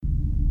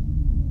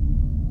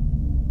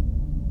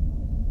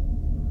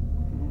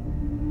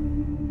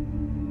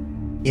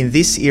In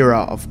this era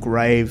of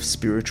grave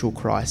spiritual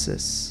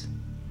crisis,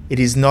 it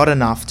is not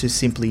enough to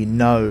simply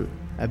know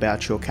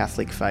about your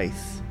Catholic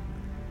faith.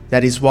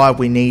 That is why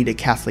we need a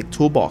Catholic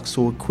toolbox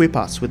to equip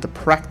us with the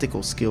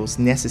practical skills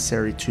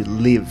necessary to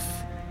live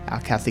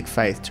our Catholic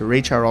faith to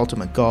reach our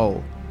ultimate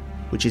goal,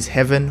 which is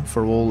heaven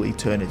for all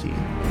eternity.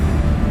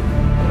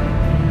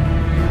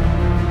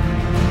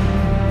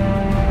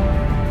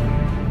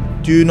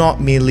 Do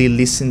not merely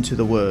listen to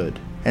the word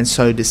and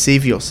so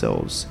deceive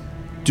yourselves.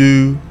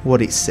 Do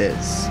what it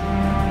says.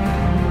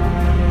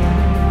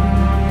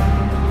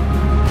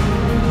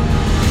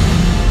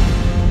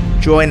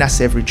 Join us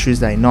every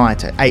Tuesday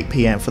night at 8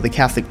 p.m. for the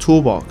Catholic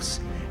Toolbox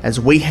as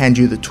we hand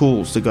you the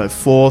tools to go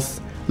forth,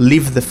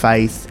 live the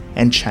faith,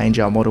 and change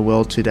our modern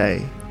world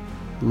today.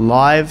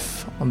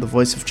 Live on the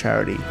Voice of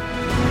Charity.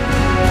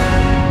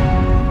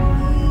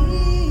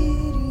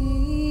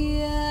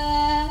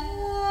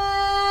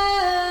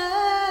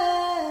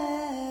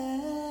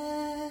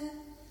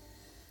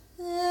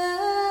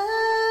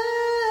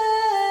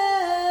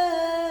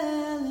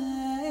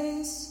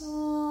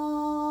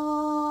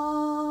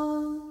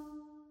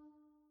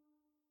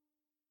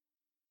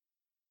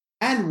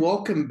 And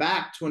welcome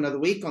back to another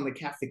week on the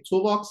Catholic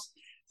Toolbox,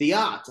 the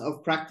art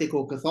of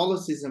practical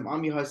Catholicism.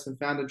 I'm your host and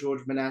founder,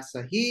 George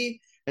Manasseh, here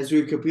as we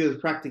equip you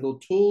with practical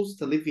tools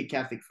to live your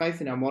Catholic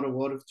faith in our modern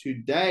world of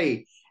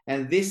today.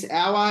 And this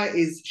hour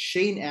is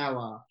Sheen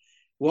Hour.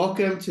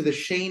 Welcome to the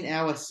Sheen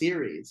Hour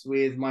series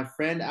with my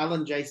friend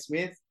Alan J.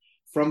 Smith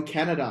from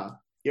Canada.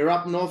 You're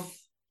up north,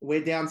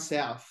 we're down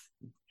south.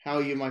 How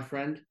are you, my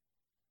friend?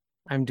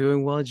 I'm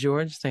doing well,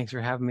 George. Thanks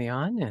for having me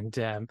on. And,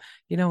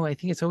 I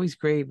think it's always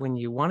great when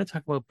you want to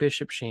talk about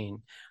Bishop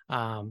Sheen.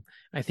 I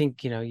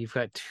think, you've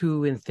got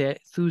two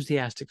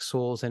enthusiastic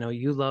souls. I know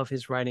you love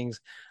his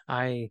writings.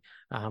 I'm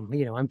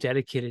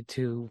dedicated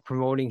to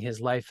promoting his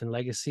life and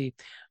legacy.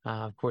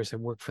 Of course, I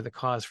work for the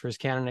cause for his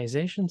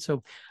canonization.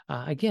 So,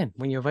 again,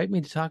 when you invite me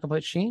to talk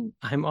about Sheen,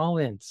 I'm all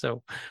in.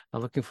 So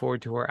looking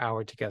forward to our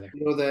hour together.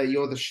 You're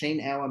the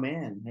Sheen Hour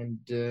man.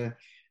 And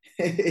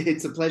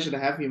it's a pleasure to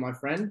have you, my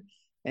friend.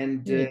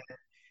 And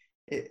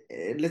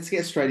let's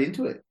get straight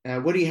into it.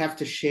 What do you have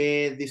to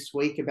share this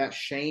week about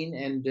Sheen?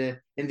 And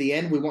in the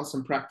end, we want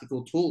some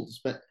practical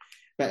tools. But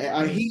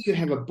I hear you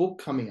have a book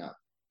coming up.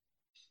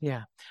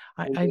 Yeah,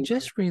 I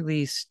just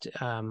released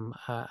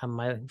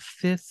my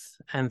fifth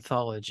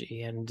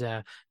anthology, and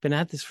been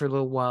at this for a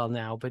little while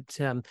now. But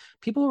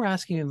people were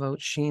asking me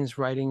about Sheen's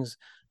writings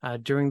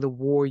during the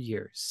war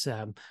years.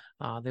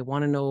 They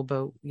want to know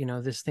about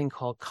this thing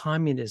called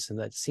communism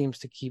that seems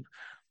to keep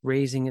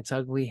raising its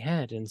ugly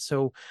head. And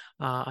so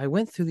I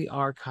went through the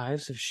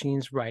archives of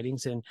Sheen's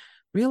writings and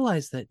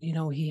realized that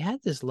he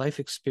had this life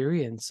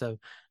experience of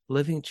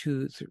living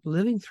through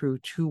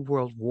two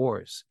world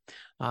wars.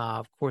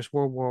 Of course,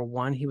 World War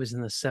I, he was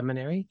in the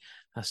seminary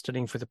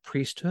studying for the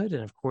priesthood,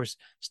 and of course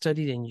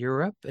studied in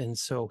Europe. And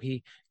so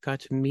he got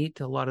to meet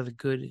a lot of the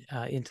good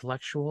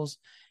intellectuals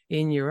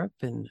in Europe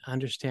and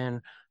understand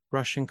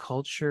Russian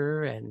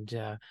culture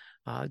and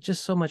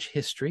just so much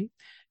history.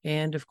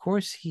 And of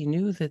course, he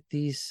knew that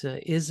these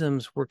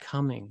isms were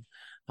coming,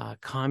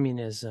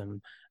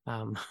 communism.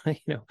 I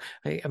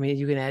mean,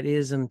 you can add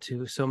ism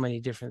to so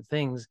many different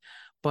things,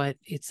 but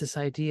it's this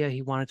idea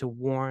he wanted to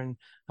warn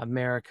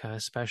America,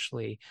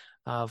 especially,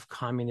 of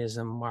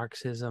communism,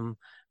 Marxism,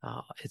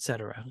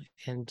 etc.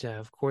 And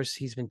of course,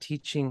 he's been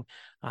teaching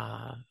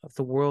of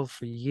the world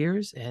for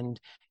years. And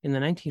in the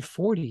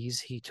 1940s,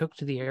 he took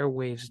to the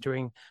airwaves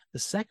during the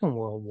Second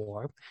World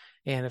War,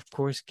 and of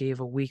course, gave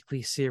a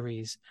weekly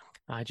series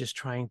just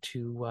trying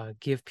to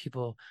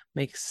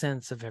make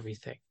sense of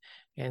everything.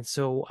 And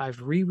so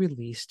I've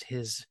re-released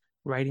his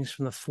writings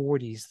from the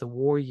 40s, the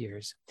war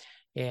years,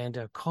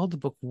 and called the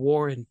book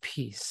War and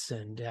Peace,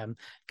 and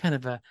kind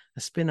of a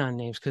spin on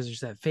names because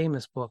there's that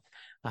famous book,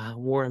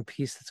 War and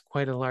Peace, that's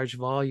quite a large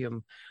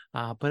volume.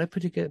 But I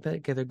put together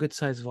a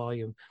good-sized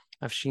volume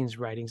of Sheen's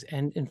writings.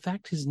 And in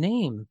fact, his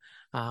name,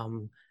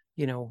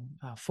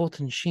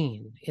 Fulton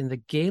Sheen, in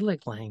the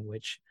Gaelic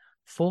language,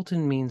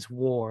 Fulton means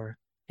war,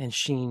 and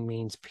Sheen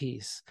means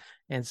peace.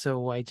 And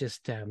so I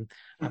just,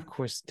 of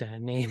course,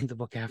 named the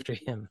book after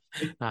him.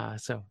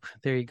 So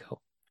there you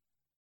go.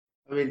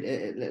 I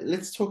mean,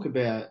 let's talk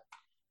about.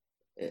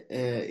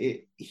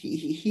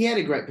 He had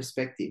a great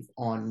perspective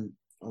on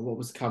what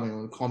was coming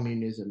on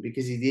communism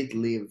because he did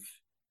live.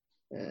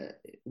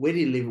 Where did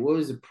he live? What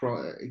was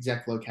the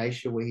exact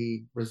location where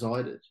he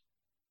resided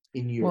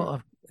in Europe?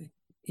 Well,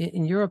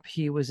 in Europe,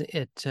 he was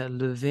at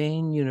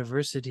Louvain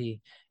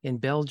University in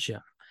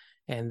Belgium.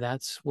 And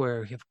that's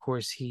where, of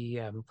course,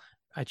 he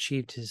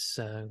achieved his,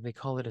 they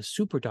call it a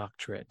super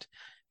doctorate.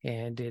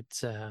 And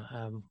it's,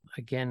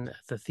 again,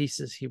 the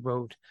thesis he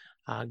wrote,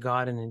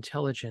 God and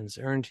Intelligence,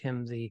 earned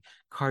him the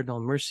Cardinal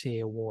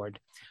Mercier Award.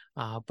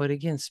 But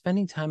again,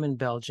 spending time in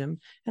Belgium,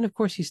 and of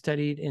course, he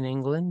studied in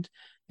England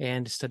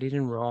and studied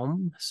in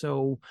Rome.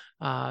 So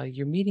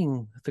you're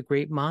meeting the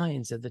great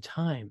minds at the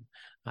time.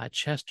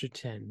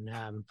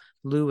 Chesterton,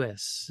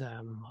 Lewis,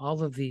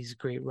 all of these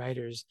great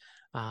writers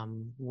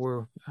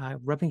were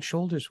rubbing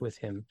shoulders with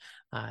him,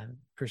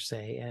 per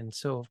se. And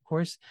so, of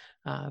course,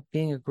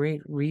 being a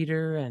great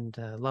reader and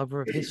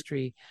lover of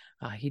history,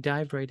 he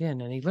dived right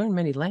in, and he learned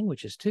many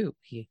languages too.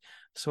 He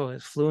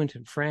was fluent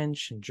in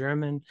French and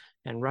German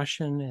and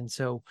Russian, and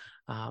so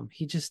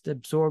he just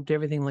absorbed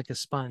everything like a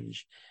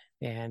sponge.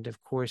 And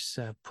of course,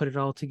 put it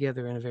all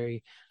together in a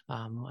very,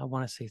 I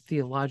want to say,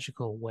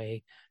 theological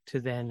way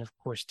to then, of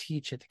course,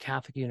 teach at the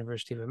Catholic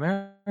University of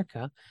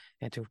America,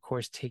 and to, of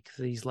course, take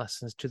these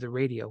lessons to the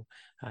radio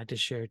to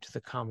share to the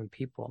common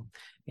people.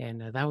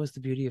 And that was the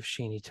beauty of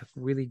Sheen. He took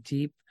really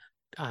deep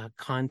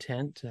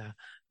content,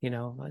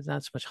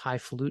 not so much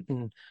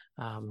highfalutin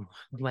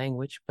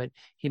language, but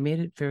he made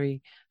it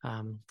very,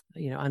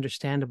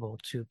 understandable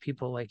to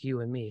people like you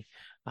and me,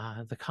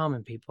 the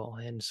common people.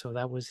 And so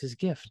that was his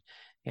gift,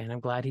 and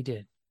I'm glad he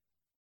did.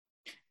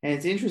 And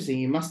it's interesting.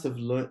 He must have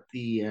learnt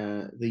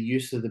the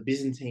use of the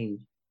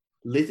Byzantine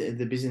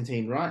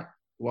rite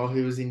while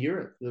he was in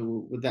Europe.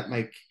 Would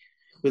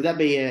that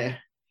be an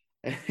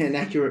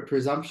accurate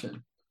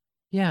presumption?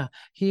 Yeah,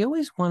 he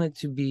always wanted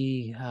to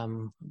be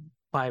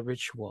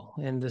bi-ritual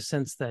in the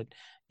sense that,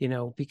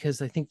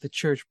 because I think the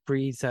church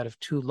breathes out of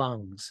two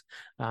lungs.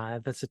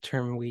 That's a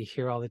term we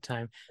hear all the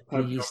time, the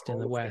Pope John East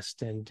and the Paul II.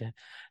 West.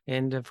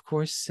 And of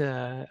course,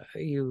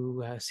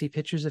 you see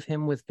pictures of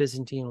him with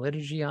Byzantine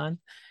liturgy on.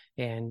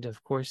 And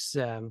of course,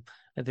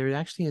 there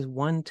actually is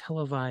one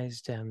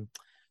televised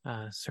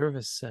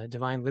service,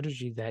 divine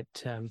liturgy, that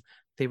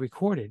they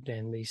recorded,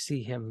 and they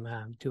see him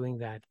doing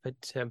that.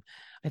 But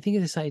I think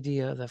of this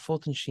idea that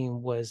Fulton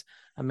Sheen was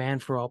a man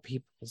for all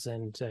peoples,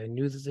 and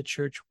knew that the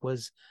church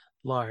was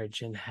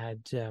large and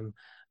had,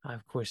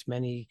 of course,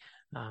 many,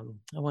 I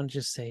want to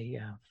just say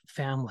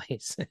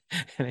families,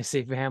 and I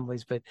say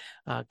families, but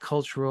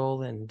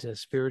cultural and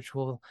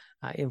spiritual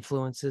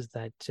influences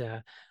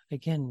that,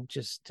 again,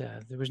 just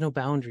there was no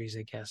boundaries,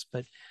 I guess.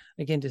 But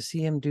again, to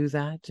see him do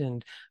that.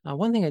 And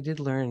one thing I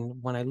did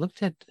learn when I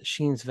looked at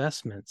Sheen's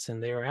vestments,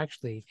 and they are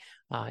actually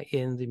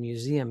in the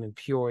museum in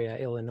Peoria,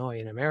 Illinois,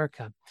 in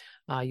America,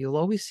 you'll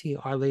always see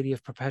Our Lady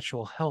of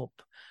Perpetual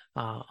Help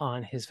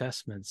on his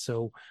vestments.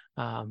 So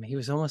he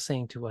was almost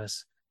saying to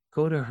us,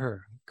 go to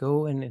her,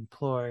 go and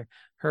implore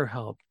her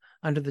help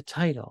under the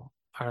title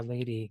Our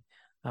Lady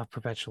of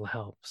Perpetual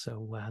Help.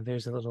 So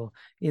there's a little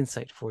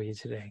insight for you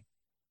today.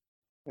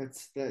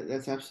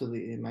 That's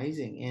absolutely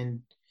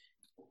amazing.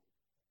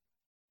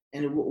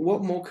 And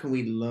what more can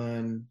we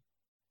learn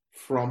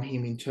from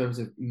him in terms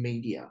of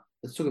media?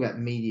 Let's talk about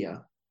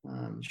media.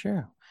 Um,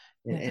 Sure.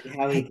 Yeah. and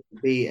how he can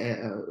be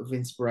of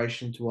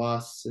inspiration to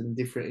us and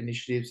different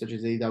initiatives such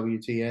as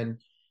EWTN,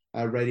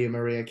 Radio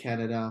Maria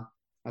Canada,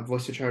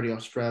 Voice of Charity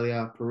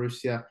Australia,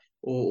 Perusia,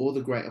 or all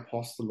the great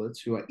apostolates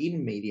who are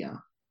in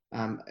media.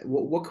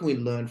 What can we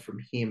learn from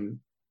him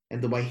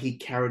and the way he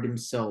carried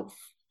himself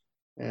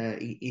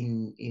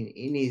in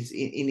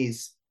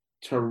his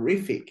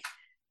terrific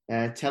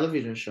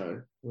television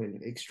show,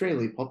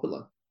 extremely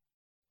popular.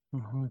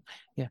 Mm-hmm.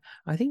 Yeah,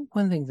 I think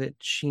one thing that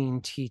Sheen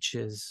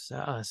teaches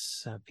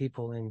us,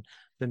 people in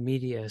the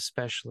media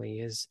especially,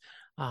 is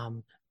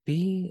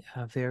be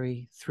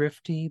very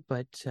thrifty,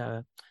 but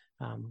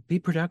be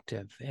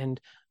productive. And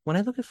when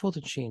I look at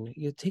Fulton Sheen,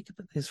 you take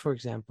this for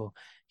example,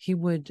 he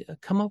would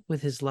come up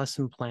with his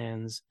lesson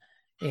plans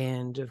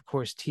and, of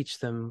course, teach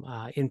them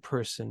in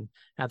person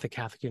at the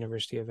Catholic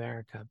University of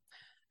America.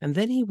 And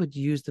then he would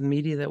use the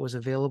media that was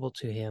available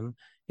to him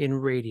in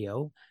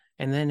radio.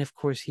 And then, of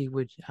course, he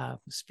would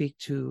speak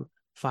to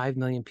 5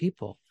 million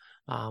people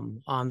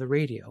on the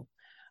radio.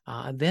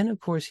 Then, of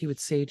course, he would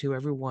say to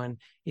everyone,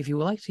 if you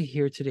would like to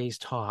hear today's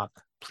talk,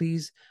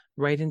 please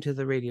write into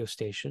the radio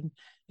station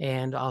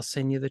and I'll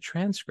send you the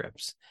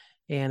transcripts.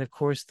 And of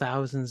course,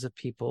 thousands of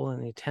people,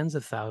 and the tens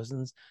of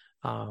thousands,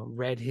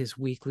 read his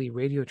weekly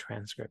radio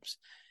transcripts.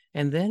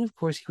 And then, of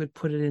course, he would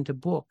put it into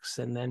books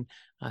and then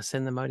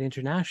send them out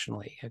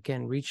internationally,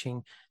 again,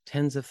 reaching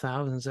tens of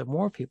thousands of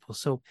more people.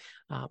 So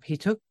he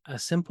took a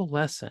simple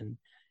lesson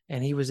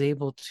and he was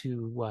able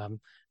to,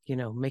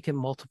 make it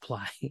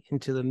multiply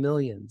into the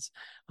millions.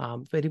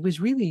 But he was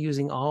really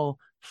using all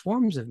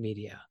forms of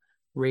media,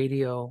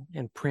 radio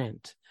and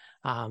print,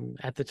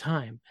 at the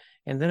time.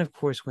 And then, of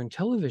course, when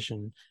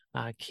television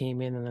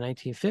came in the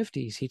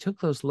 1950s, he took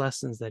those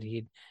lessons that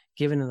he'd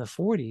given in the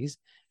 40s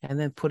and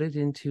then put it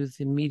into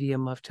the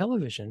medium of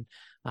television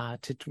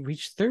to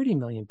reach 30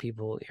 million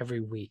people every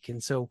week.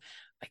 And so,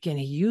 again,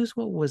 he used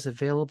what was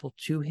available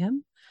to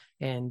him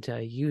and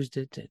used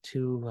it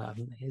to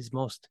his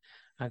most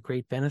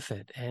great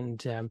benefit.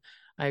 And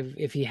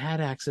if he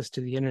had access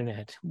to the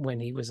internet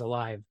when he was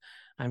alive,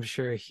 I'm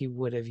sure he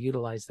would have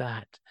utilized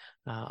that,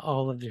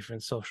 all of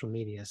different social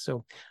media.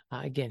 So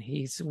again,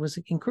 he was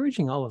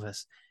encouraging all of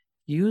us,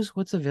 use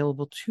what's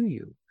available to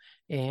you.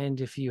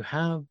 And if you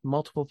have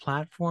multiple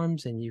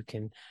platforms and you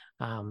can,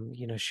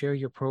 share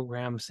your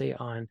program, say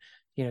on,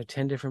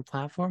 10 different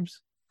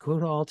platforms, go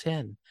to all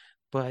 10.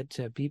 but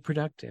be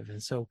productive.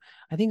 And so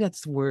I think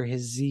that's where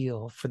his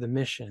zeal for the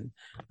mission,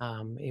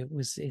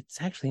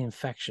 it's actually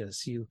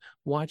infectious. You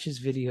watch his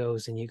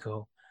videos and you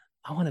go,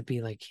 I want to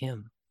be like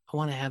him. I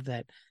want to have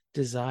that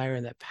desire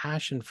and that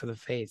passion for the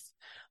faith,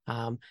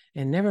 and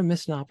never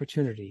miss an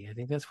opportunity. I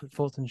think that's what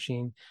Fulton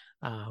Sheen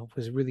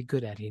was really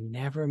good at. He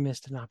never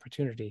missed an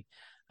opportunity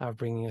of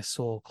bringing a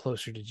soul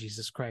closer to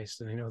Jesus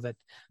Christ. And I know that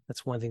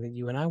that's one thing that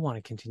you and I want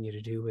to continue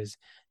to do, is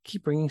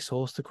keep bringing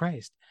souls to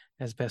Christ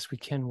as best we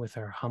can with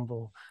our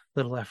humble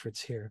little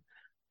efforts here.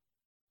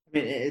 I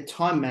mean,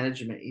 time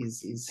management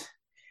is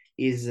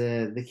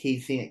the key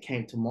thing that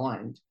came to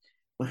mind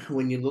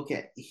when you look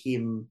at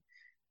him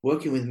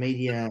working with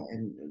media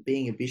and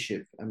being a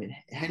bishop. I mean,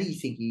 how do you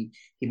think he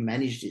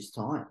managed his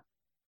time?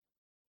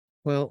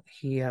 Well,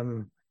 he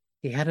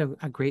had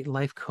a great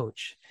life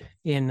coach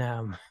in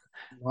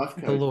Life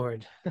the coach.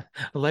 Lord, a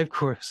life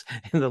course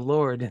in the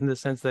Lord, in the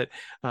sense that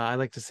I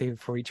like to say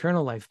for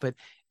eternal life, but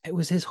it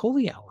was his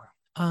holy hour.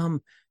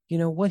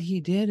 What he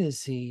did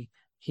is he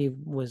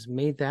was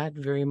made that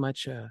very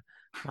much a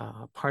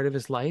part of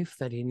his life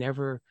that he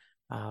never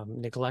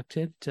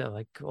neglected.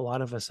 Like a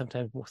lot of us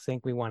sometimes will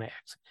think we want to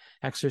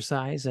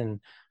exercise and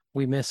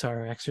we miss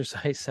our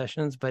exercise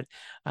sessions, but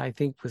I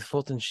think with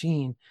Fulton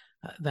Sheen,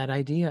 that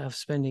idea of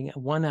spending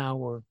 1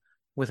 hour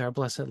with our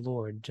blessed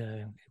Lord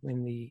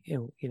with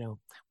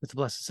the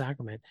Blessed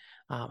Sacrament,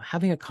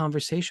 having a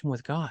conversation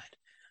with God.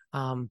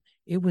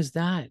 It was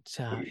that,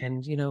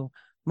 and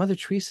Mother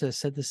Teresa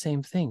said the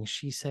same thing.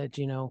 She said,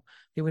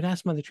 they would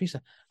ask Mother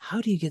Teresa,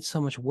 "How do you get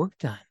so much work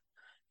done?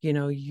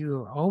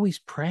 You're always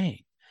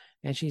praying."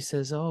 And she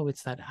says, "Oh,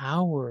 it's that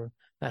hour,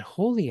 that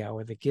holy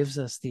hour, that gives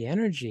us the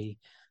energy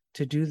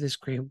to do this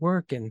great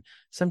work." And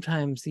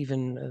sometimes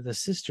even the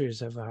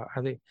sisters of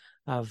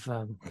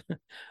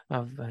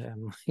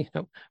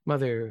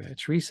Mother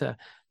Teresa,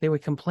 they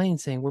would complain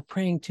saying, "We're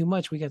praying too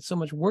much. We got so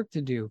much work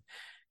to do."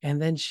 And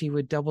then she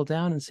would double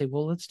down and say,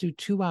 "Well, let's do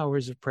 2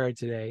 hours of prayer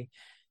today."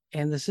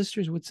 And the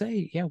sisters would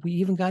say, "Yeah, we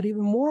even got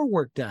even more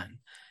work done."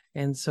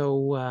 And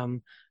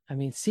so,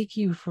 seek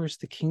you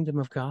first the kingdom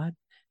of God,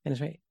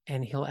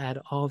 and he'll add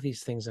all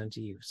these things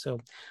unto you. So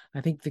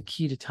I think the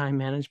key to time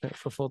management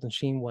for Fulton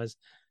Sheen was,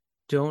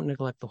 don't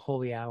neglect the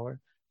holy hour.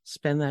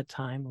 Spend that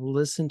time,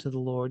 listen to the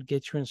Lord,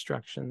 get your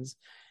instructions,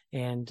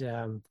 and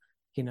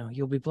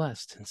you'll be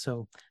blessed. And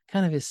so,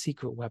 kind of his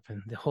secret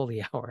weapon, the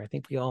holy hour. I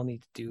think we all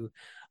need to do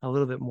a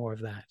little bit more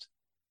of that.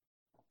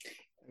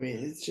 I mean,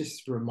 it's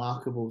just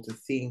remarkable to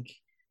think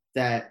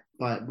that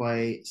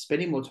by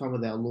spending more time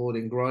with our Lord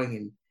and growing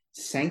in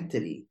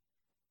sanctity,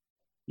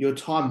 your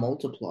time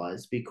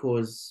multiplies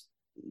because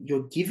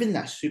you're given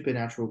that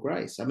supernatural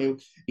grace. I mean,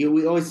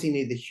 we always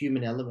need the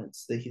human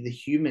elements, the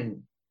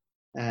human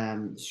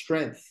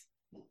strength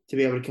to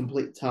be able to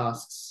complete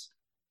tasks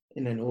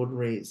in an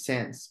ordinary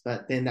sense,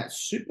 but then that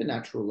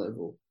supernatural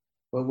level,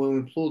 when we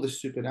implore the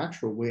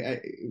supernatural,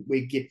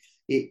 we get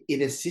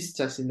it assists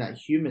us in that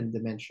human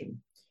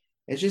dimension.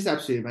 It's just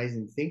absolutely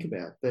amazing to think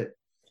about. But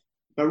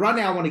right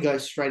now, I want to go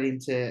straight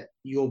into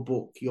your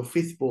book, your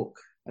fifth book.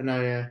 I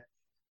know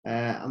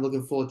I'm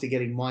looking forward to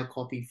getting my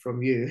copy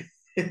from you.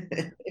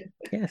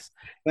 Yes.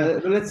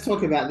 But let's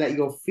talk about that,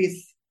 your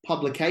fifth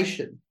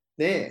publication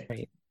there.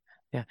 Right.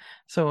 Yeah.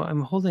 So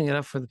I'm holding it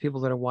up for the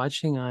people that are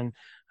watching on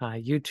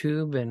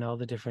YouTube and all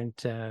the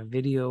different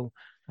video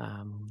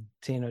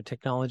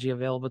technology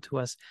available to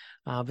us.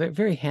 Very,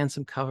 very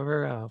handsome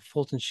cover,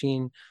 Fulton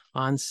Sheen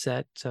on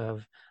set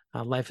of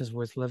Life is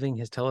Worth Living,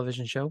 his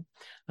television show.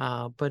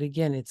 But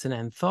again, it's an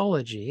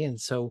anthology. And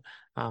so,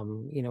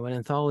 an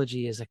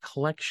anthology is a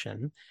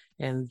collection.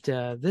 And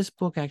this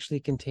book actually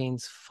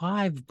contains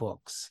 5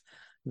 books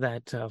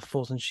that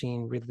Fulton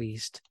Sheen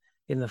released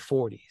in the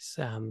 40s.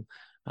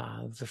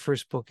 The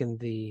first book in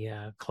the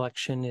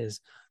collection is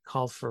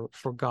called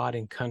For God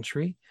and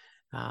Country,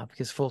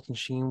 because Fulton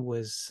Sheen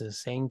was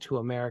saying to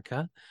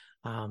America,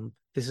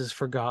 this is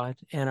for God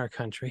and our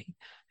country.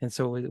 And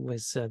so it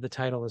was, the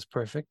title is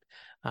perfect.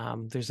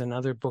 There's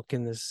another book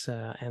in this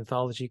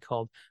anthology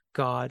called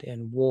God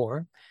and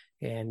War.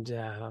 And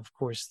of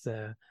course,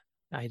 the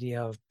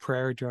idea of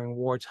prayer during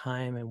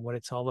wartime and what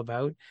it's all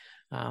about.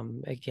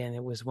 Again,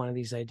 it was one of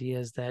these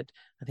ideas that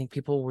I think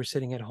people were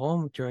sitting at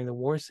home during the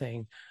war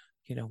saying,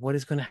 what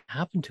is going to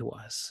happen to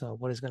us?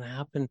 What is going to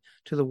happen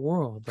to the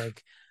world?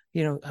 Like,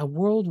 a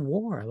world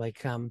war.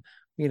 Like,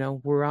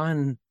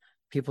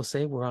 people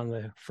say we're on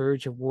the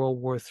verge of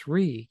World War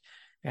III.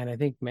 And I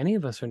think many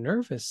of us are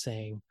nervous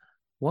saying,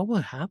 what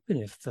would happen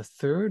if the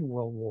Third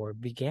World War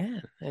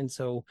began? And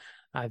so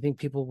I think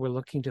people were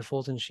looking to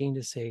Fulton Sheen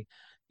to say,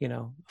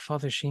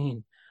 Father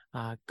Sheen,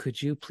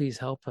 could you please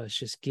help us?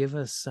 Just give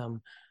us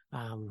some,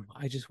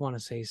 I just want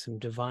to say, some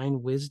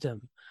divine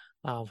wisdom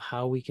of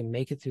how we can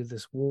make it through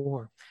this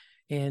war.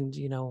 And,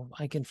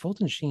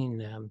 Fulton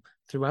Sheen,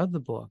 throughout the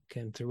book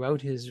and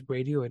throughout his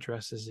radio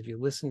addresses, if you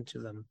listen to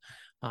them,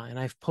 and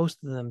I've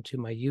posted them to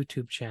my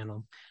YouTube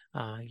channel,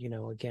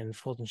 again,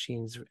 Fulton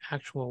Sheen's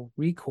actual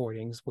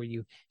recordings where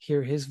you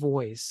hear his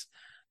voice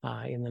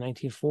in the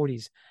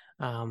 1940s.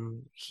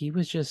 he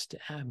was just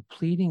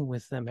pleading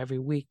with them every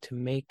week to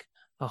make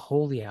a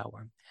holy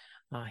hour.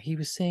 He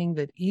was saying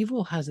that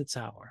evil has its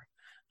hour.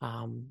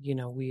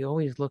 We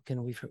always look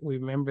and we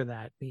remember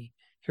that. We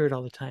hear it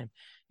all the time.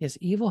 Yes,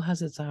 evil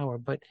has its hour,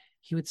 but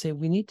he would say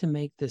we need to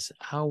make this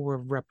hour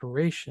of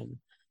reparation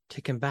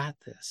to combat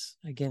this.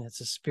 Again,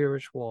 it's a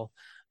spiritual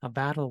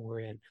battle we're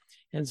in.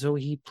 And so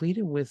he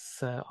pleaded with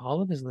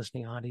all of his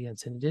listening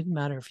audience, and it didn't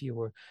matter if you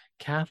were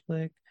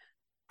Catholic,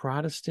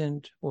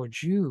 Protestant, or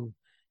Jew.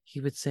 He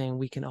was saying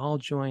we can all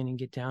join and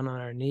get down on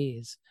our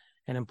knees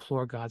and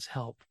implore God's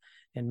help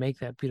and make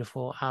that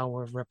beautiful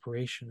hour of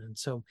reparation. And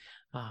so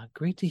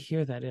great to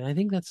hear that. And I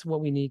think that's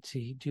what we need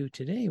to do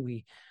today.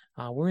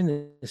 We're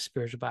in this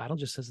spiritual battle,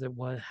 just as it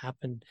was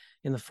happened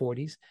in the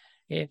 40s.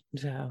 And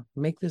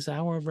make this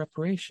hour of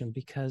reparation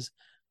because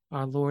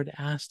our Lord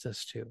asked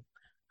us to.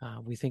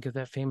 We think of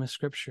that famous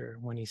scripture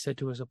when he said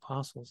to his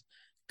apostles,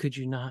 "Could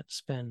you not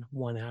spend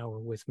 1 hour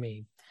with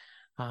me?"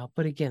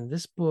 But again,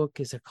 this book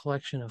is a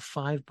collection of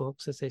 5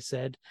 books, as I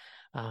said.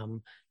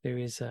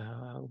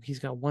 He's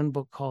got one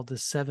book called The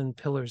 7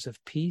 Pillars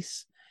of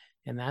Peace,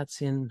 and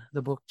that's in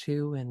the book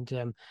too.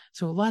 And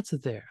so lots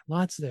there.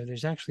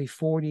 There's actually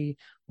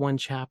 41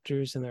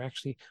 chapters, and there are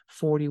actually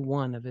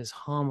 41 of his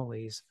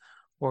homilies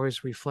or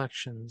his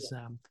reflections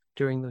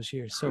during those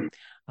years. So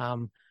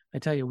I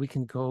tell you, we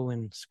can go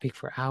and speak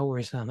for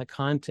hours on the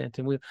content,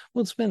 and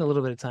we'll spend a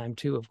little bit of time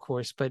too, of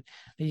course, but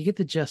you get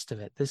the gist of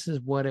it. This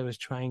is what I was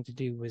trying to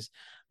do, was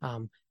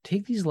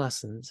take these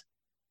lessons,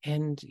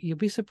 and you'll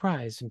be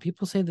surprised. And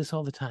people say this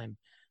all the time.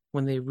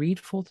 When they read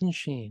Fulton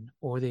Sheen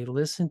or they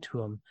listen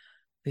to him,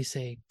 they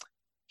say,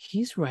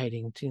 he's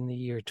writing in the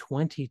year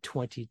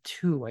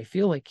 2022. I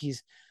feel like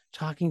he's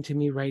talking to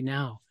me right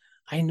now.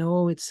 I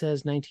know it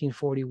says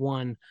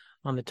 1941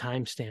 on the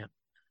timestamp,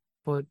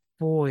 but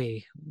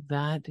boy,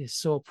 that is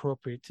so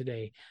appropriate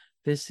today.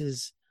 This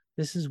is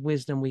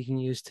wisdom we can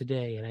use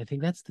today, and I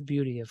think that's the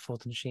beauty of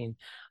Fulton Sheen.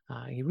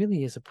 He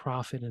really is a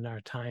prophet in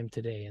our time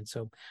today, and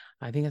so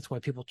I think that's why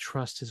people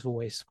trust his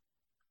voice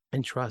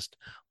and trust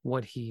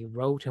what he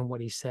wrote and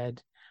what he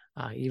said.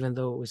 Even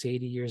though it was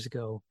 80 years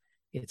ago,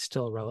 it's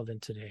still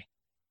relevant today.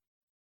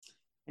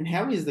 And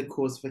how is the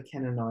cause for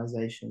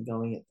canonization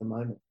going at the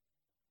moment?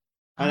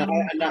 Um,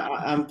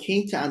 I'm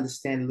keen to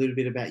understand a little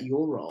bit about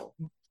your role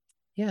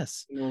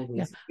yes, in all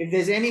yeah. this. If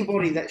there's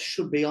anybody that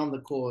should be on the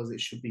cause, it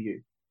should be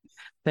you.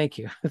 Thank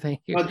you, thank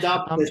you. You're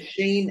the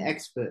Sheen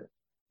expert.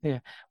 Yeah.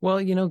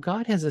 Well,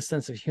 God has a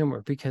sense of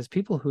humor, because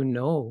people who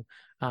know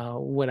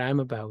what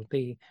I'm about,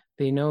 they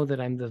know that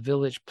I'm the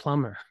village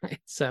plumber.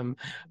 It's I'm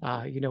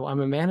a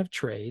man of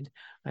trade.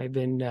 I've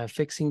been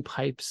fixing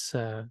pipes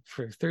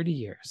for 30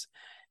 years.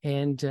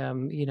 And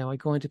I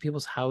go into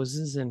people's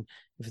houses, and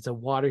if it's a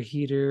water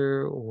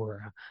heater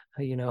or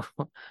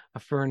a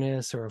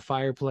furnace or a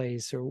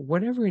fireplace or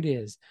whatever it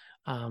is,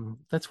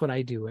 that's what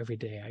I do every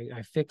day.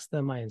 I fix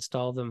them, I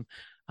install them.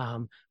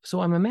 So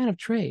I'm a man of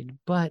trade,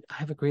 but I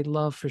have a great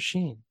love for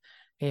Sheen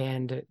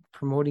and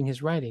promoting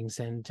his writings.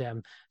 And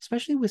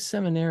especially with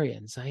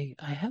seminarians, I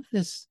have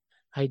this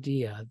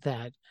idea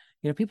that,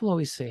 people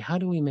always say, how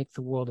do we make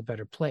the world a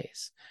better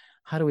place?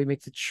 How do we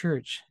make the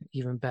church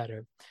even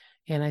better?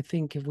 And I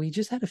think if we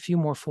just had a few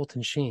more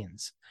Fulton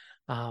Sheens,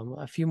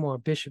 a few more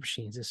Bishop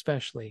Sheens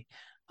especially,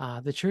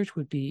 the church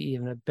would be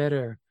even a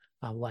better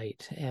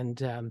light.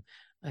 And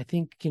I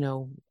think,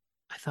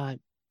 I thought,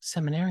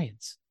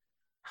 seminarians,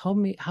 how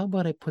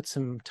about I put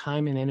some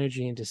time and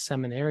energy into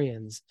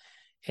seminarians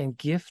and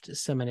gift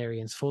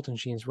seminarians Fulton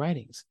Sheen's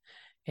writings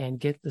and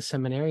get the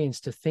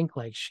seminarians to think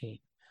like Sheen,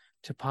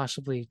 to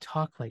possibly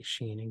talk like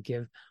Sheen and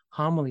give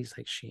homilies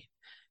like Sheen.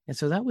 And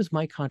so that was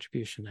my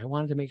contribution. I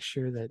wanted to make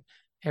sure that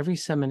every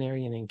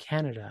seminarian in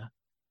Canada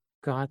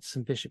got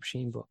some Bishop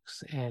Sheen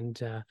books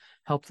and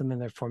help them in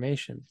their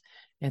formation.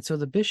 And so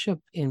the bishop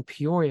in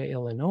Peoria,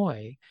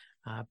 Illinois,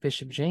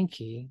 Bishop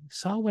Janke,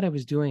 saw what I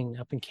was doing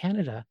up in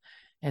Canada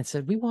and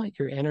said, we want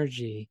your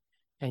energy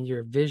and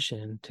your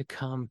vision to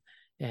come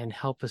and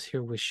help us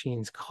here with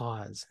Sheen's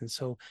cause. And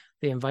so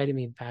they invited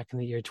me back in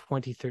the year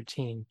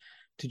 2013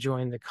 to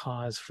join the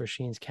cause for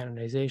Sheen's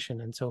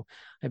canonization. And so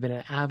I've been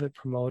an avid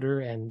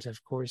promoter, and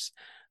of course,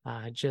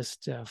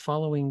 just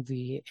following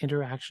the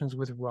interactions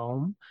with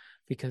Rome,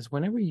 because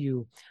whenever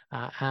you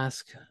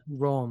ask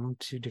Rome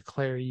to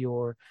declare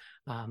your,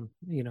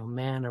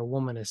 man or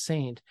woman a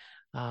saint,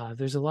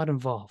 there's a lot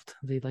involved.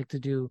 They like to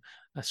do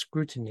a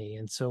scrutiny.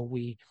 And so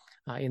we,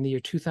 in the year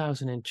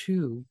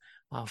 2002,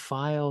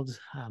 filed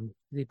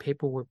the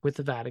paperwork with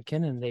the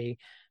Vatican, and they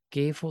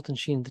gave Fulton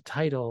Sheen the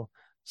title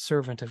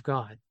Servant of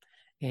God.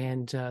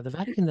 And the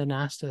Vatican then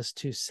asked us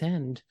to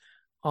send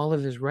all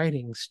of his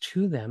writings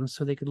to them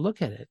so they could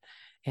look at it.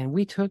 And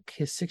we took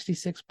his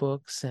 66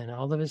 books and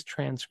all of his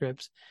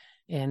transcripts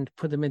and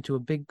put them into a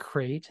big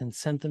crate and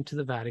sent them to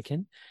the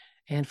Vatican.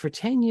 And for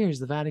 10 years,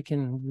 the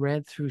Vatican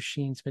read through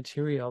Sheen's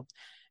material.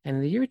 And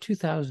in the year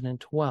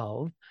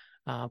 2012,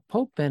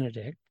 Pope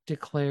Benedict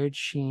declared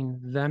Sheen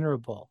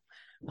venerable.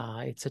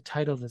 It's a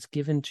title that's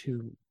given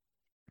to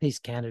these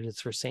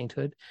candidates for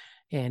sainthood,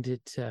 and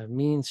it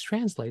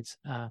translates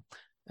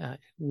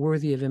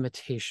worthy of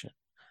imitation,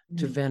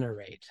 to Mm.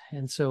 venerate.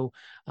 And so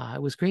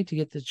it was great to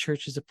get the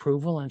church's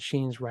approval on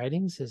Sheen's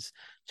writings, his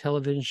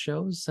television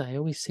shows. I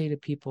always say to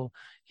people,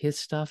 his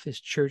stuff is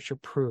church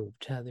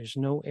approved. There's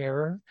no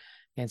error,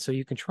 and so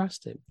you can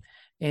trust it.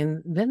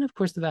 And then, of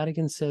course, the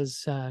Vatican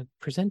says,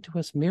 present to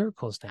us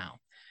miracles now.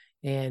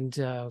 And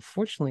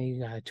fortunately,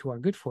 to our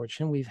good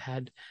fortune, we've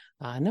had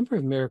a number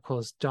of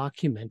miracles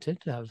documented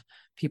of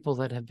people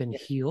that have been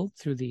healed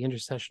through the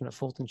intercession of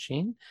Fulton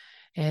Sheen.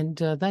 And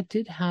that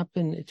did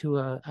happen to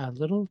a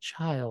little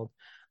child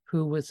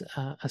who was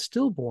a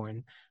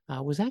stillborn,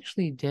 was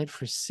actually dead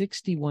for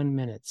 61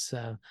 minutes.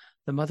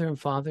 The mother and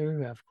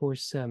father, of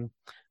course,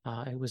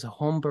 it was a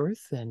home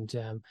birth, and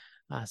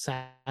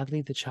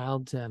sadly, the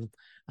child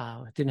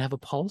didn't have a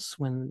pulse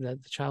when the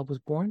child was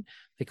born.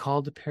 They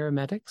called the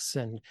paramedics,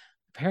 and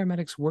the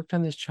paramedics worked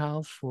on this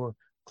child for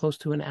close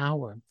to an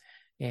hour.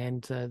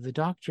 And the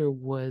doctor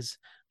was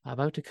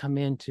about to come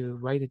in to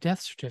write a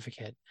death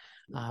certificate.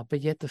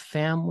 But yet the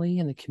family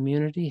and the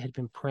community had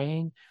been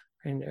praying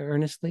and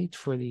earnestly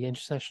for the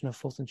intercession of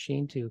Fulton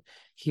Sheen to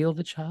heal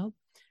the child.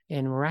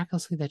 And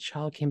miraculously, that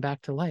child came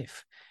back to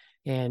life.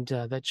 And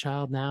that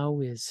child now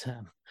is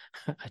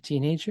a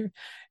teenager,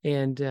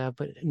 and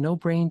but no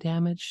brain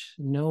damage,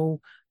 no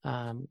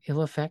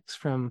ill effects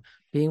from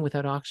being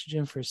without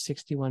oxygen for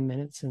 61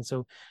 minutes. And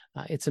so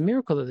it's a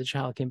miracle that the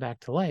child came back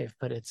to life,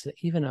 but it's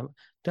even a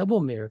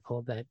double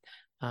miracle that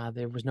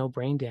there was no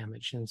brain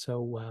damage. And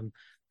so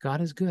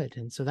God is good.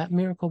 And so that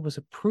miracle was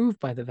approved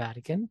by the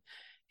Vatican,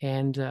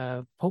 and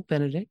Pope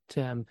Benedict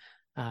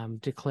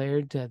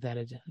declared that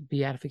a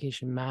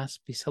beatification mass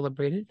be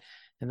celebrated,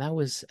 and that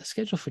was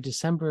scheduled for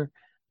December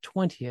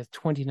 20th,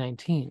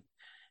 2019.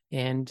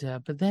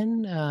 And but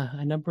then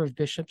a number of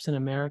bishops in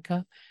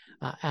America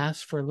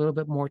asked for a little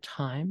bit more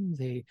time.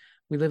 We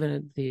live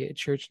in the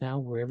church now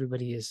where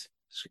everybody is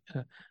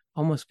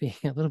almost being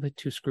a little bit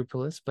too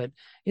scrupulous, but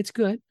it's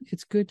good.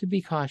 It's good to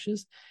be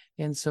cautious.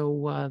 And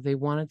so they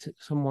wanted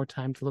some more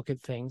time to look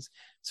at things.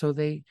 So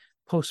they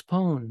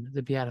postponed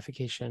the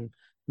beatification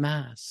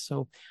mass.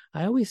 So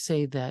I always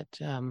say that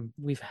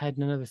we've had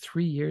another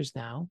 3 years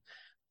now,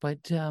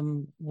 but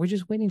we're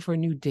just waiting for a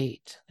new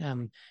date.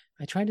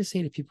 I try to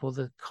say to people,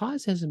 the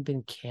cause hasn't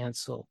been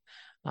canceled.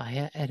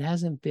 It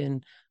hasn't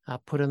been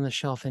put on the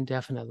shelf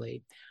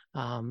indefinitely.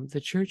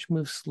 The church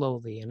moves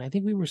slowly, and I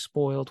think we were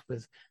spoiled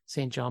with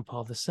St. John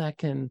Paul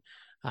II,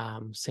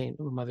 St.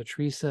 Mother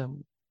Teresa.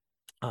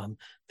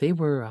 They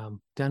were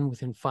done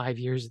within 5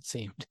 years, it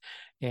seemed.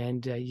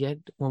 And yet,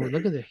 when we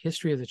look at the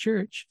history of the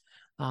church,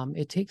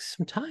 it takes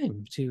some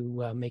time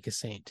to make a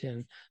saint,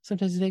 and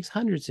sometimes it takes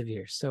hundreds of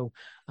years. So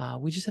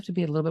we just have to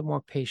be a little bit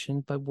more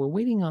patient, but we're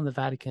waiting on the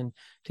Vatican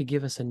to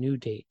give us a new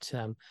date.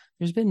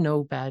 There's been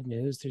no bad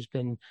news. There's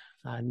been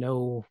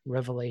no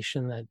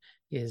revelation that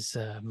is,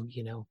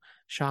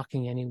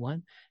 shocking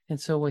anyone. And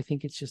so I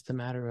think it's just a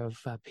matter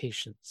of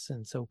patience.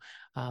 And so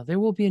there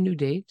will be a new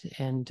date.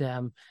 And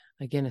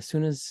again, as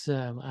soon as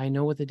I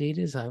know what the date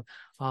is,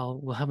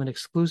 we'll have an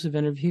exclusive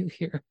interview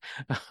here,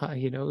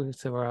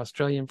 so our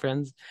Australian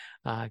friends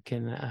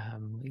can,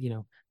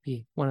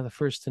 be one of the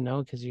first to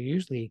know, because you're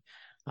usually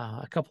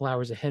a couple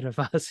hours ahead of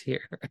us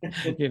here,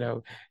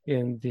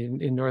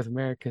 in North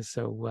America.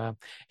 So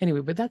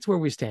anyway, but that's where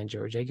we stand,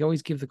 George. I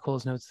always give the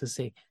Coles Notes to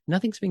say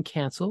nothing's been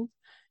canceled.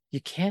 You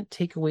can't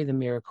take away the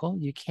miracle.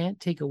 You can't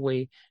take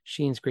away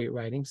Sheen's great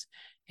writings.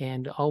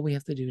 And all we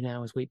have to do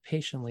now is wait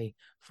patiently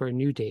for a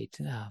new date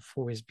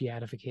for his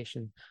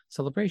beatification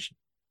celebration.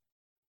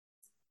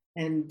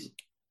 And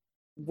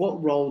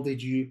what role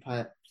did you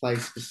play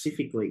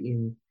specifically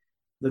in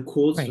the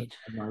cause for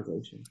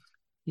canonization?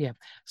 Yeah.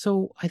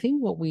 So I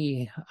think what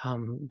we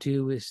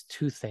do is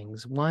two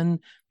things. One,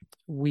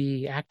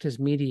 we act as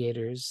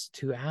mediators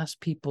to ask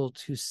people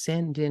to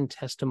send in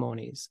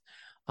testimonies.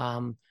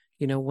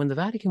 When the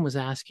Vatican was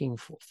asking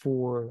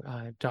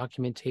for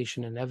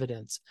documentation and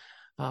evidence,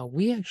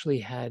 we actually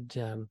had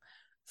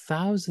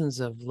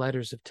thousands of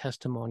letters of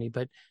testimony,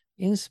 but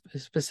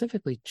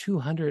specifically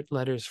 200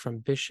 letters from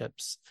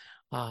bishops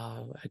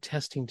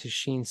attesting to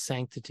Sheen's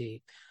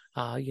sanctity,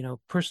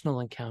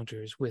 personal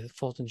encounters with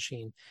Fulton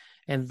Sheen.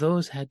 And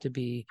those had to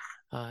be,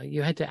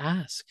 you had to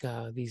ask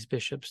these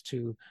bishops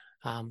to,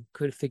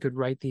 if they could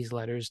write these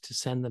letters to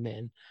send them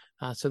in.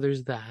 So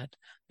there's that.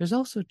 There's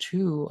also,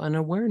 too, an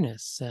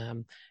awareness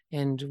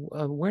and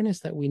awareness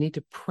that we need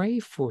to pray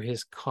for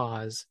his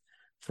cause,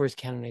 for his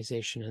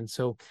canonization. And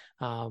so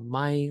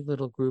my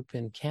little group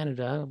in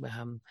Canada,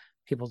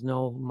 people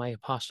know my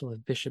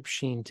apostolate Bishop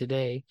Sheen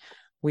today,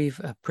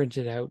 we've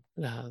printed out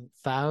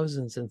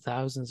thousands and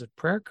thousands of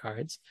prayer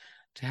cards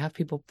to have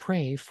people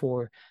pray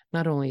for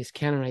not only his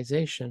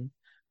canonization,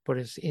 but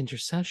his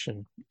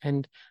intercession.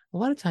 And a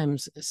lot of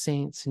times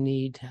saints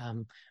need, I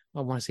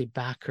want to say,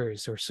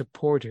 backers or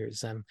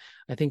supporters.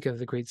 I think of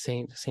the great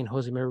Saint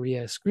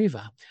Josemaria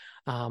Escriva.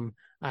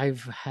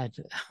 I've had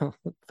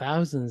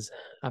thousands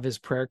of his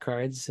prayer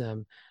cards,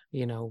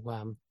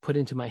 put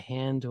into my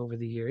hand over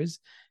the years.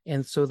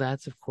 And so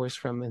that's, of course,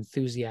 from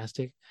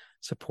enthusiastic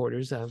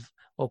supporters of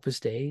Opus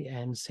Dei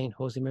and St.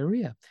 Jose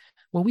Maria.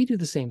 Well, we do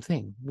the same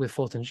thing with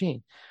Fulton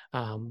Sheen.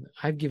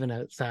 I've given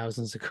out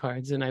thousands of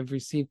cards and I've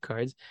received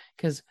cards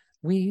because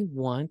we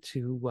want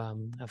to,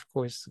 of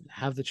course,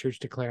 have the church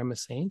declare him a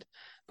saint,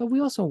 but we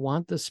also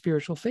want the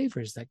spiritual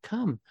favors that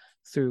come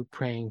through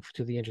praying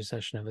to the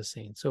intercession of a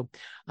saint. So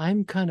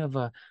I'm kind of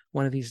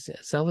one of these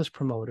zealous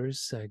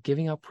promoters,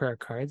 giving out prayer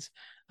cards,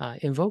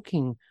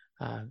 invoking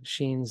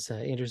Sheen's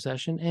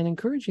intercession, and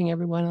encouraging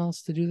everyone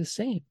else to do the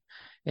same.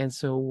 And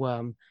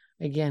so,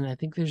 again, I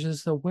think there's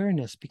this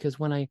awareness because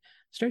when I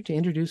start to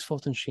introduce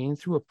Fulton Sheen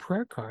through a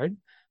prayer card,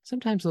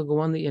 sometimes they'll go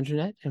on the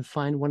internet and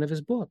find one of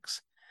his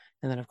books.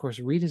 And then, of course,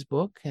 read his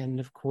book and,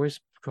 of course,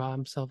 draw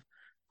himself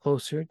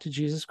closer to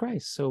Jesus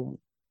Christ. So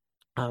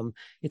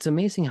it's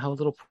amazing how a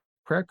little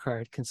prayer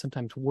card can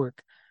sometimes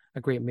work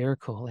a great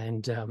miracle.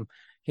 And,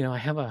 I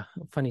have a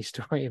funny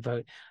story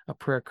about a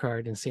prayer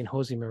card in St.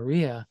 Jose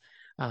Maria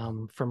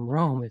from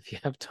Rome. If you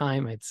have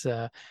time, it's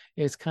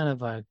kind of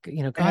God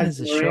As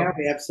is a Maria, show.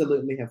 we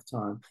absolutely have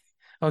time.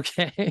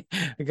 Okay.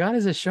 God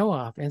is a show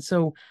off. And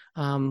so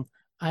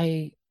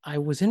I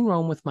was in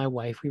Rome with my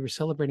wife. We were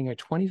celebrating our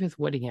 25th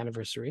wedding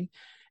anniversary.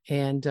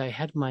 And I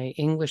had my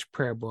English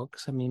prayer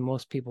books. I mean,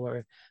 most people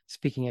are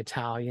speaking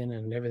Italian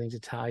and everything's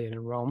Italian in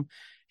Rome.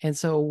 And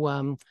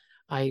so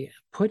I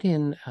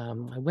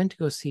went to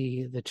go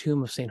see the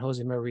tomb of St.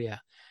 Jose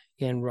Maria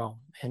in Rome.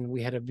 And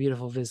we had a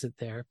beautiful visit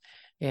there.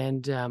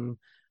 And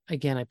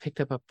again, I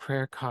picked up a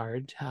prayer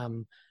card,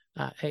 an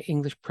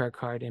English prayer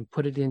card, and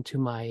put it into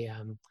my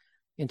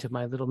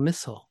little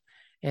missal.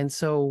 And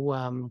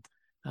so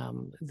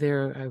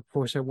there, of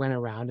course, I went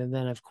around, and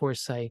then, of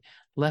course, I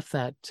left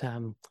that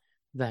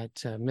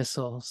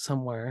missal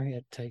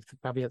somewhere,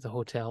 probably at the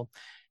hotel,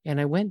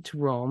 and I went to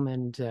Rome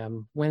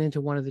and went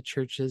into one of the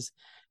churches,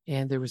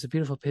 and there was a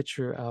beautiful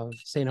picture of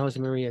Saint Jose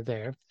Maria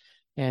there,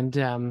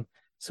 and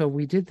so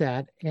we did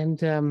that,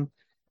 and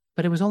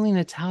but it was only in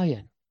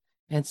Italian,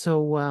 and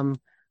so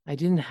I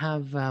didn't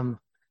have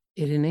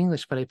it in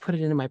English, but I put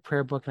it into my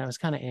prayer book and I was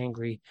kind of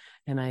angry.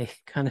 And I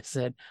kind of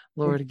said,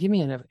 Lord, give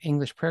me an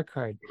English prayer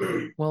card.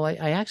 Well,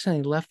 I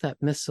actually left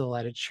that missal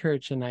at a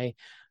church and I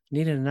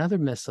needed another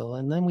missal.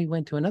 And then we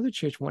went to another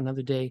church one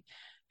other day.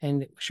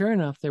 And sure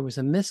enough, there was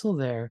a missal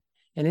there.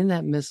 And in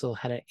that missal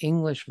had an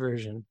English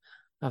version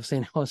of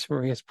St.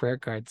 Josemaриa's prayer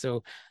card.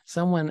 So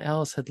someone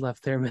else had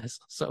left their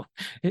missal. So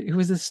it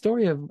was a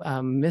story of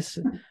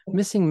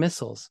missing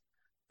missals.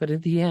 But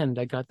at the end,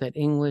 I got that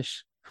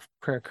English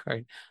prayer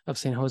card of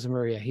St.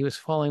 Josemaria. He was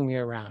following me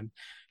around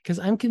because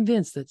I'm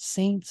convinced that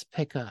saints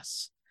pick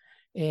us.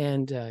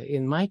 And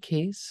in my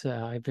case,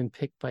 I've been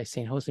picked by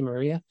St.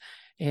 Josemaria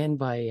and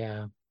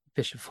by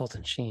Bishop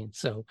Fulton Sheen.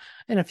 So,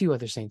 and a few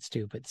other saints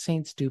too, but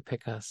saints do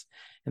pick us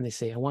and they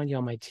say, I want you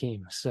on my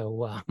team.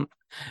 So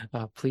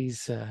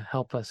please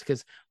help us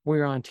because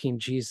we're on Team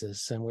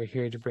Jesus and we're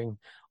here to bring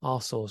all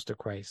souls to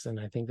Christ. And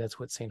I think that's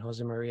what St.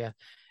 Josemaria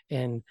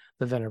and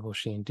the Venerable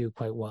Sheen do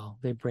quite well.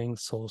 They bring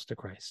souls to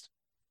Christ.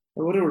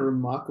 What a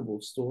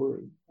remarkable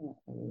story.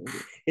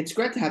 It's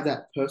great to have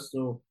that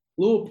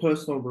little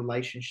personal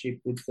relationship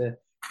with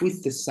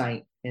the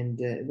saint, and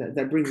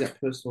that brings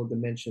that personal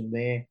dimension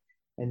there,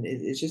 and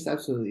it's just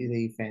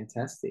absolutely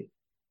fantastic.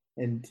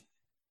 And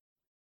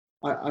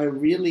I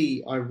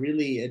really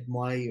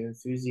admire your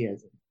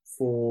enthusiasm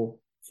for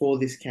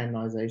this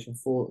canonization,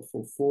 for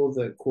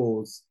the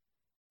cause,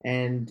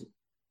 and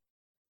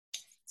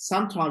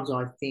sometimes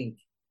I think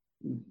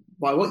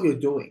by what you're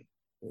doing,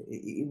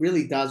 it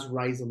really does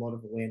raise a lot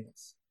of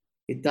awareness.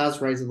 It does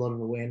raise a lot of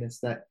awareness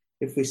that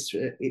if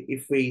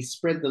we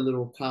spread the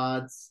little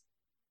cards,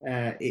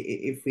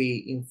 if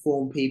we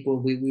inform people,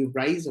 we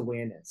raise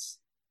awareness,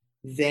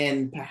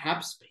 then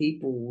perhaps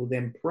people will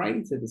then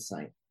pray to the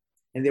saint,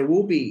 and there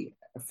will be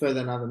further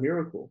another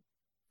miracle.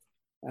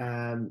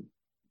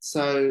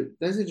 So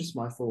those are just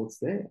my thoughts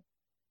there.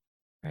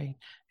 Right.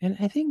 And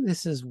I think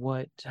this is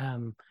what,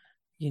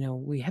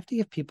 we have to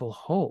give people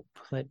hope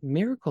that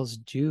miracles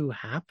do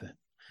happen.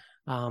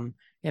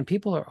 And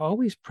people are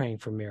always praying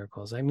for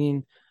miracles. I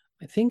mean,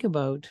 I think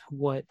about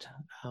what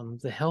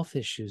the health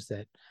issues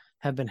that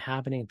have been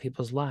happening in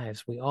people's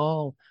lives. We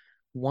all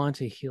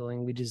want a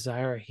healing, we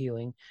desire a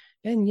healing,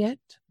 and yet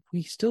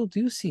we still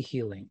do see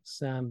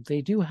healings.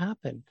 They do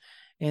happen.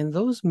 And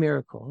those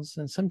miracles,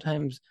 and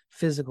sometimes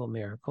physical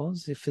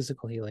miracles, the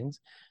physical healings,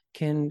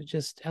 can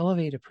just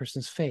elevate a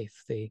person's faith.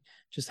 They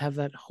just have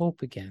that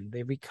hope again.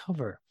 They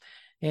recover.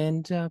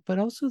 And but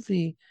also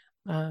the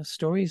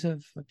stories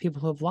of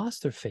people who have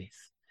lost their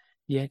faith,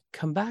 yet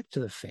come back to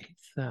the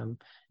faith,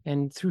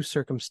 and through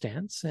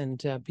circumstance, and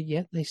but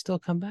yet they still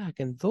come back.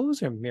 And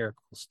those are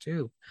miracles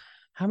too.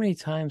 How many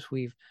times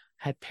we've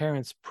had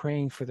parents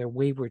praying for their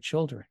wayward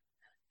children,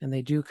 and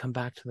they do come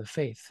back to the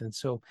faith. And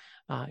so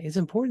it's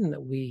important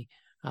that we,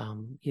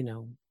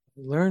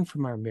 learn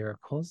from our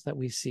miracles that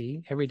we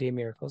see, everyday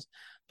miracles,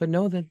 but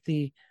know that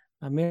the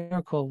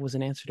miracle was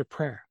an answer to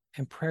prayer.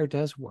 and prayer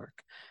does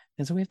work.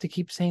 And so we have to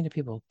keep saying to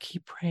people,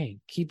 keep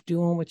praying, keep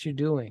doing what you're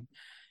doing.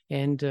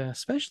 And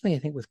especially, I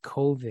think, with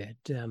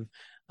COVID,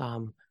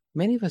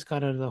 many of us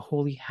got out of the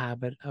holy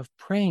habit of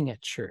praying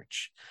at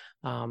church,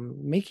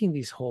 making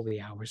these holy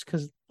hours,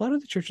 because a lot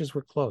of the churches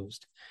were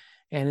closed.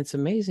 And it's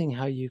amazing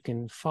how you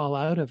can fall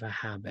out of a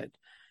habit.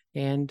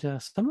 And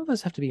some of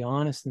us have to be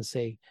honest and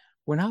say,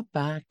 we're not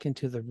back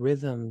into the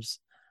rhythms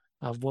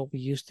of what we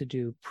used to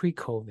do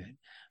pre-COVID.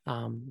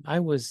 I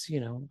was,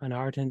 an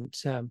ardent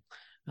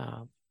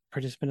uh,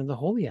 participant in the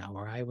holy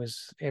hour. I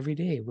was every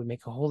day would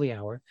make a holy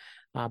hour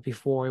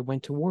before I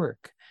went to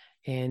work.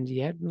 And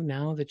yet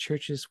now the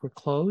churches were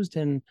closed,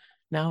 and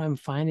now I'm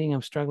finding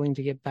I'm struggling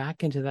to get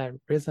back into that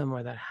rhythm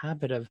or that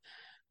habit of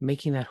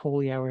making that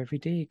holy hour every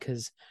day,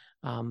 because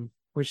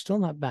we're still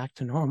not back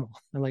to normal,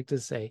 I like to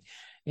say.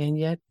 And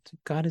yet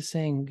God is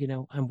saying,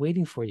 I'm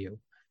waiting for you.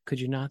 Could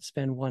you not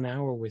spend 1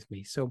 hour with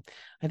me? So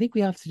I think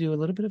we have to do a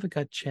little bit of a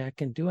gut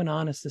check and do an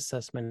honest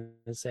assessment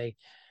and say,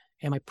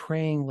 am I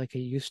praying like I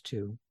used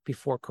to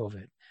before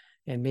COVID?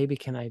 And maybe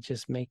can I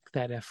just make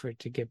that effort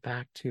to get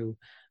back to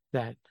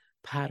that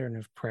pattern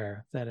of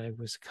prayer that I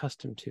was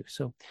accustomed to?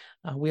 So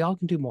we all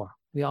can do more.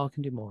 We all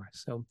can do more.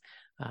 So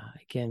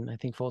again, I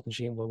think Fulton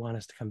Sheen will want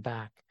us to come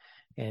back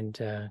and,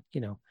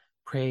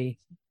 pray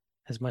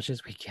as much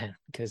as we can,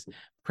 because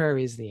prayer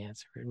is the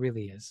answer. It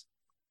really is.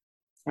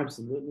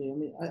 Absolutely. I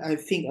mean, I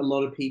think a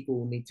lot of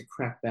people need to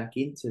crack back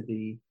into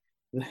the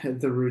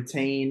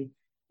routine,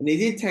 and it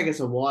did take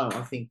us a while.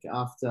 I think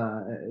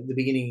after the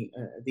beginning,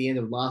 the end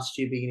of last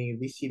year, beginning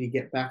of this year, to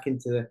get back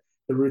into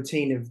the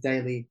routine of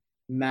daily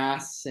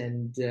mass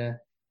and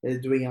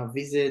doing our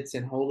visits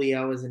and holy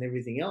hours and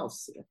everything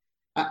else.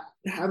 I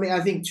mean, I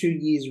think 2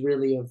 years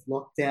really of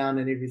lockdown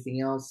and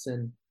everything else,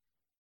 and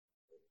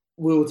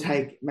will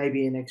take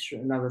maybe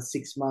another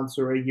 6 months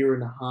or a year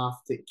and a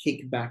half to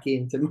kick back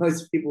into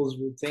most people's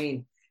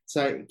routine.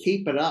 So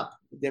keep it up,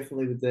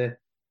 definitely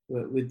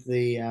with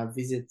the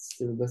visits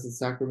to the Blessed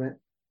Sacrament.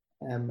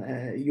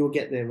 You'll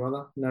get there,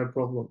 brother. No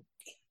problem.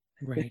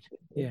 Right.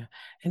 Yeah.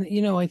 And,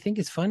 I think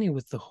it's funny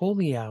with the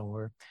holy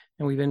hour,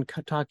 and we've been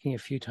talking a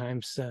few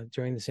times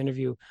during this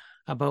interview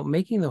about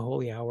making the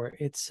holy hour.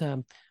 It's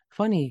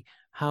funny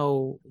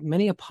how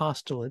many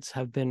apostolates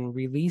have been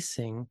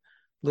releasing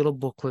little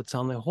booklets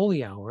on the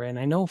holy hour. And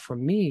I know for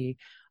me,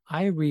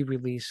 I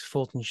re-released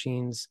Fulton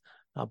Sheen's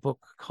book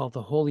called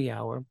The Holy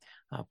Hour,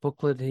 a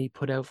booklet that he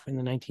put out in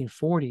the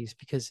 1940s,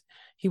 because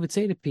he would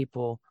say to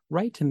people,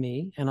 write to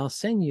me and I'll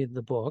send you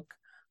the book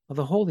of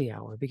the holy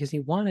hour, because he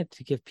wanted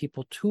to give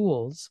people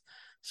tools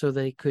so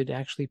they could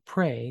actually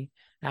pray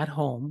at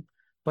home,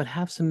 but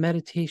have some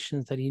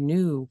meditations that he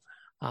knew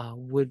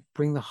would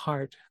bring the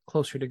heart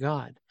closer to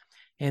God.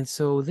 And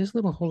so this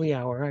little holy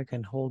hour, I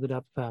can hold it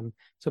up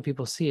so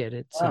people see it.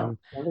 It's Wow,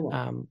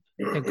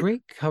 a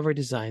great cover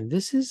design.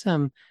 This is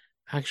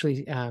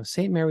actually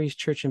St. Mary's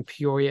Church in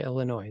Peoria,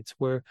 Illinois. It's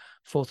where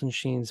Fulton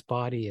Sheen's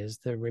body is,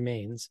 the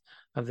remains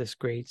of this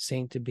great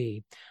saint to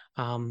be.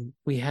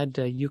 We had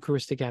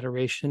Eucharistic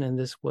adoration, and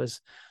this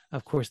was,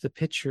 of course, the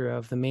picture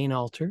of the main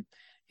altar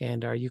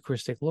and our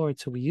Eucharistic Lord.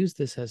 So we use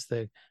this as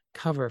the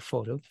cover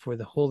photo for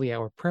the Holy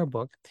Hour prayer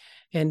book.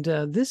 And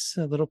this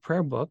little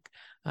prayer book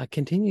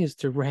continues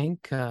to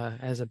rank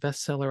as a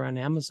bestseller on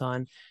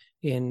Amazon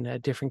in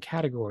different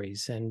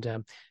categories. And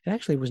it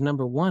actually was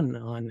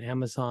 #1 on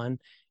Amazon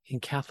in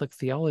Catholic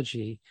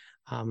theology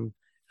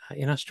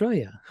in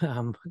Australia,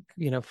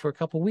 for a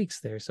couple of weeks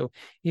there. So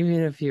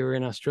even if you're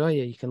in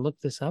Australia, you can look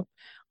this up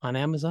on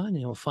Amazon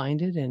and you'll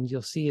find it, and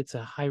you'll see it's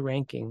a high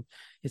ranking.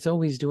 It's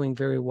always doing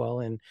very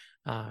well in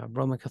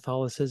Roman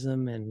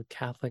Catholicism and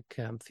Catholic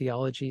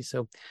theology.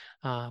 So,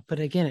 but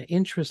again, an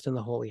interest in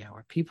the Holy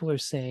Hour. People are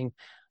saying,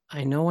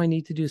 I know I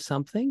need to do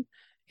something.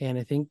 And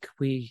I think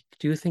we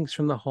do things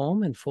from the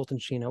home. And Fulton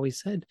Sheen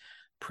always said,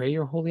 pray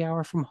your Holy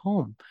Hour from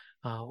home.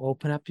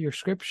 Open up your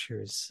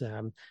scriptures,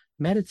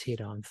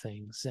 meditate on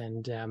things,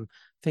 and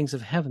things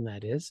of heaven,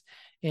 that is.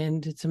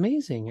 And it's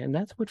amazing. And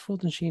that's what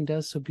Fulton Sheen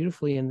does so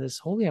beautifully in this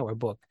Holy Hour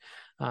book.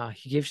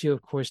 He gives you,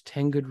 of course,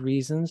 10 good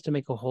reasons to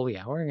make a holy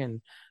hour.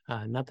 And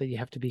not that you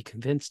have to be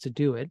convinced to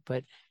do it,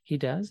 but he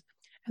does.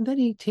 And then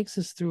he takes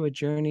us through a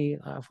journey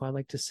of, I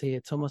like to say,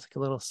 it's almost like a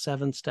little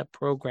 7-step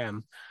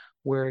program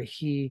where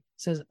he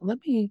says, let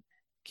me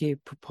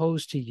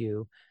propose to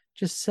you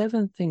just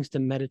 7 things to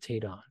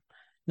meditate on.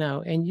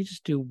 Now, and you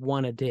just do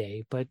one a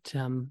day, but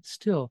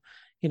still,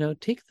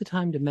 take the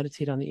time to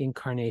meditate on the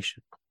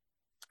incarnation,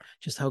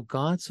 just how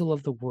God so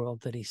loved the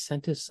world that he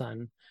sent his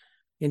son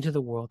into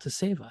the world to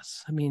save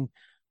us. I mean,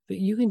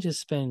 you can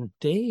just spend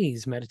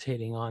days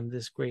meditating on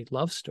this great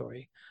love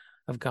story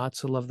of God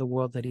so loved the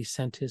world that he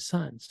sent his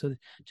son. So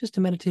just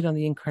to meditate on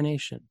the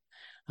incarnation,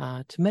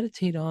 to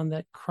meditate on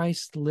that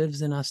Christ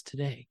lives in us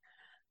today,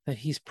 that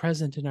he's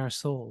present in our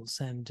souls,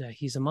 and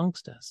he's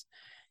amongst us.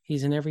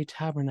 He's in every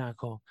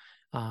tabernacle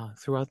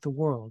throughout the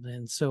world.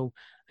 And so,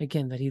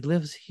 again, that he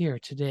lives here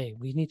today.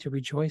 We need to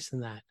rejoice in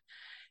that.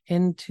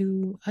 And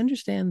to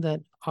understand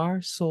that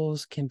our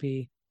souls can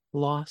be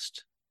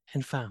lost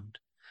and found.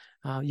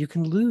 you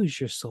can lose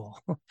your soul.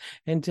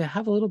 And to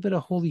have a little bit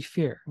of holy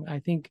fear. I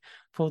think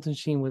Fulton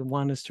Sheen would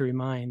want us to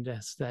remind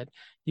us that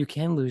you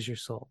can lose your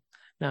soul.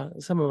 Now,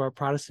 some of our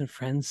Protestant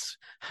friends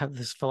have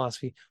this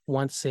philosophy: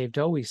 once saved,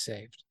 always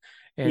saved.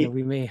 Yeah. And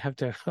we may have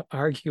to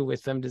argue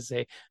with them to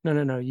say, no,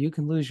 no, no, you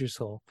can lose your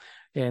soul.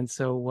 And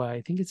so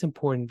I think it's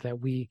important that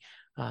we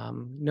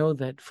know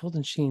that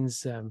Fulton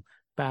Sheen's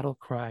battle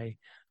cry,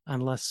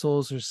 unless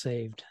souls are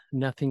saved,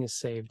 nothing is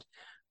saved.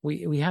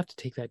 We have to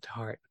take that to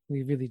heart.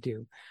 We really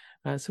do.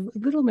 So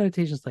little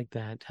meditations like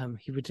that.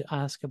 He would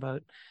ask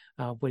about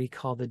what he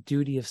called the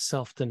duty of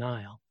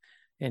self-denial,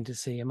 and to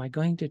say, am I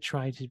going to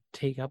try to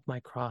take up my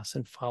cross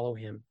and follow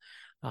him,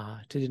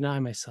 to deny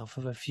myself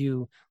of a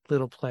few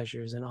little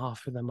pleasures and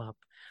offer them up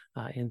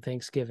in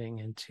thanksgiving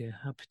and to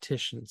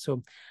petition.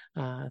 So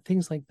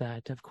things like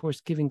that. Of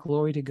course, giving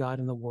glory to God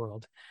in the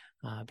world,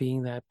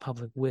 being that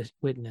public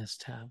witness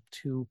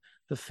to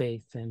the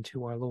faith and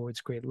to our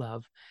Lord's great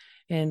love.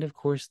 And of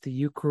course, the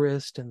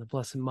Eucharist and the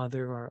Blessed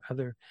Mother are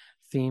other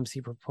themes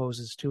he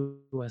proposes to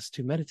us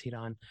to meditate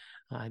on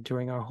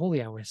during our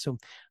holy hours. So,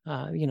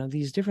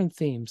 these different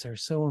themes are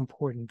so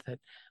important that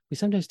we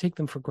sometimes take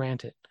them for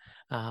granted.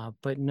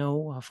 But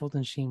no,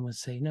 Fulton Sheen would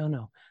say, no,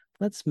 no,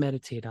 let's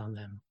meditate on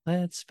them.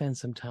 Let's spend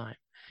some time.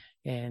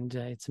 And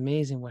it's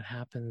amazing what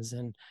happens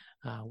and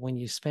when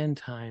you spend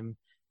time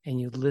and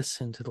you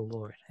listen to the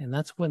Lord. And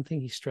that's one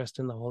thing he stressed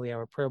in the Holy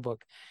Hour prayer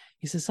book.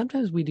 He says,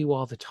 sometimes we do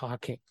all the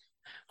talking.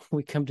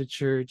 We come to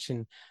church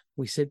and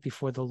we sit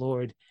before the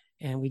Lord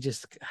and we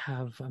just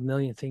have a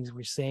million things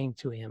we're saying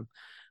to him.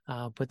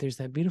 But there's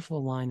that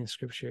beautiful line in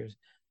scriptures: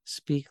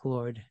 speak,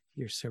 Lord,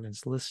 your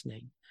servant's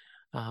listening.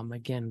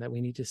 Again, that we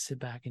need to sit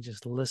back and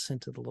just listen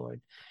to the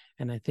Lord.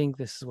 And I think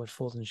this is what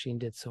Fulton Sheen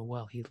did so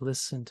well. He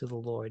listened to the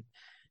Lord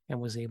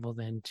and was able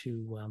then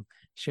to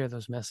share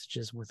those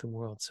messages with the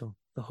world. So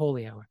the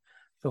holy hour.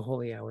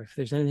 If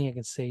there's anything I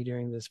can say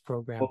during this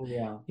program,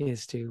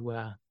 is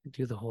to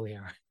do the holy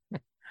hour.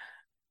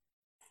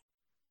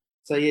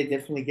 So yeah,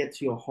 definitely get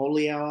to your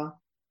holy hour.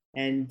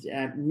 And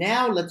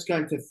now let's go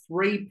into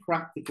 3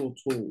 practical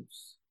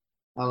tools.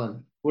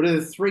 Alan, what are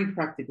the 3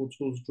 practical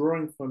tools,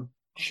 drawing from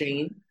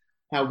Sheen,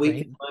 how we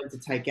Great. can learn to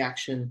take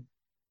action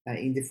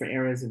in different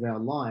areas of our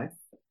life,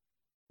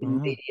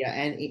 in media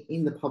and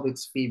in the public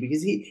sphere?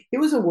 Because he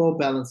was a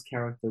well-balanced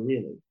character,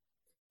 really.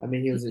 I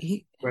mean, he was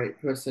a great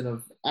person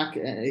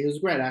he was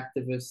a great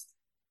activist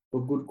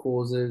for good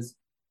causes.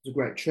 He was a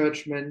great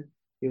churchman.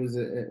 He was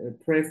a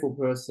prayerful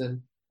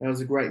person. And was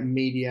a great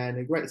media and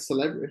a great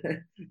celebrity,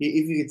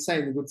 if you could say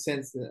in the good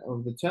sense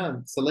of the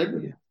term,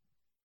 celebrity.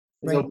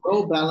 Yeah. He's a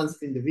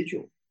well-balanced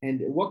individual. And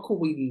what can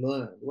we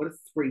learn? What are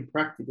 3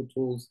 practical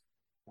tools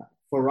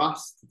for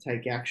us to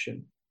take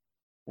action?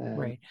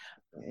 Right.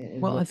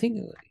 Well, I think,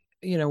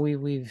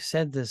 we've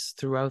said this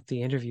throughout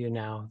the interview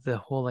now, the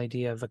whole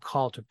idea of the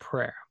call to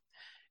prayer.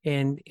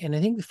 And I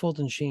think the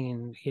Fulton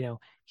Sheen,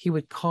 he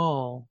would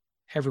call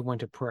everyone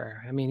to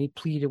prayer. I mean, he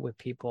pleaded with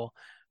people,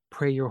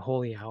 pray your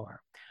holy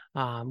hour,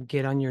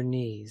 get on your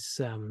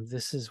knees.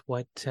 This is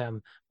what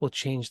will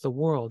change the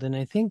world. And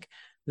I think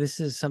this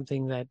is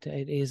something that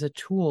it is a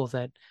tool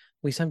that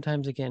we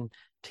sometimes, again,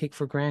 take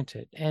for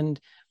granted. And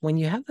when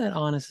you have that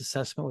honest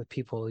assessment with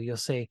people, you'll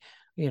say,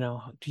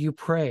 do you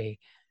pray?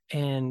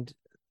 And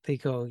they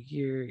go,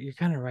 you're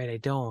kind of right. I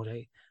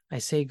don't. I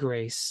say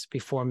grace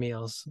before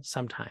meals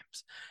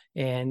sometimes,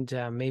 and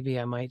maybe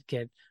I might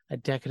get a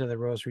decade of the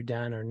rosary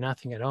done or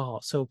nothing at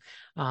all. So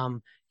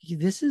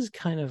this is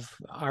kind of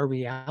our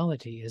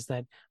reality, is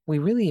that we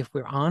really, if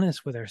we're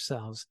honest with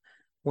ourselves,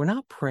 we're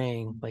not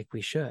praying like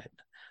we should.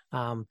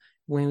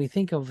 When we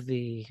think of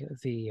the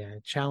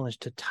challenge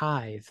to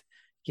tithe,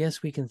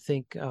 yes, we can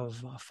think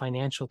of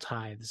financial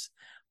tithes,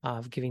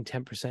 of giving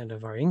 10%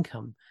 of our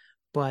income,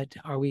 but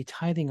are we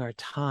tithing our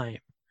time?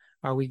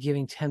 Are we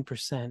giving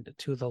 10%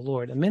 to the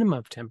Lord, a minimum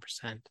of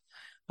 10%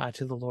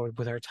 to the Lord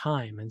with our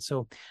time? And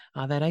so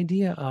that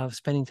idea of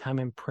spending time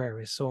in prayer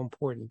is so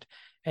important.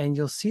 And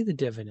you'll see the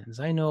dividends.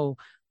 I know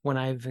when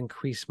I've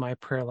increased my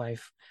prayer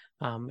life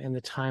and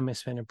the time I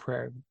spend in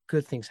prayer,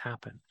 good things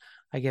happen.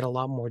 I get a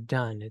lot more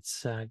done.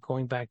 It's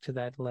going back to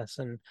that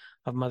lesson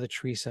of Mother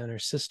Teresa and her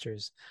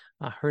sisters,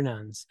 her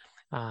nuns.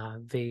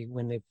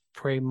 When they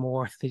pray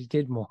more, they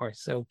did more.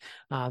 So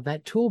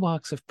that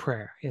toolbox of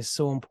prayer is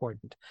so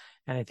important.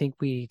 And I think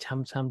we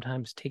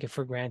sometimes take it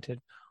for granted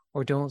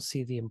or don't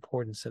see the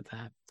importance of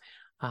that.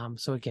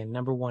 So again,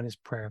 number 1 is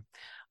prayer.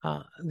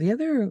 The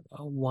other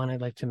one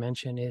I'd like to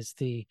mention is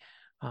and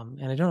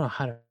I don't know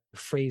how to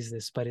phrase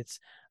this, but it's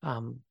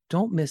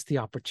don't miss the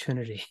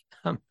opportunity.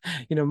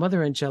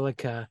 Mother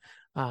Angelica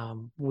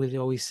would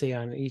always say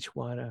on each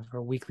one of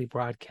her weekly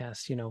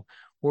broadcasts,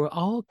 we're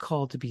all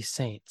called to be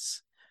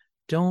saints.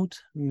 Don't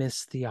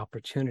miss the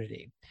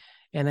opportunity.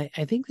 And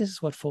I think this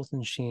is what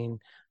Fulton Sheen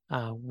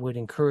would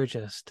encourage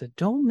us to: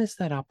 don't miss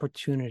that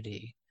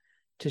opportunity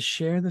to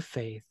share the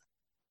faith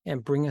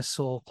and bring a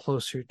soul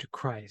closer to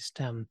Christ.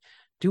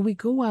 Do we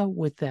go out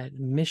with that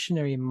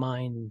missionary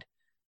mind,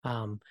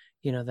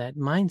 that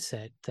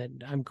mindset that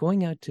I'm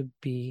going out to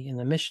be in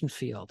the mission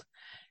field?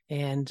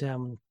 And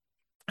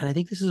And I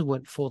think this is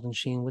what Fulton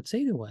Sheen would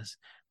say to us.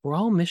 We're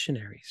all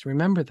missionaries.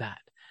 Remember that.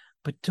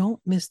 But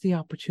don't miss the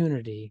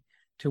opportunity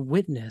to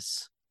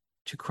witness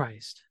to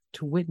Christ,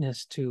 to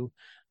witness to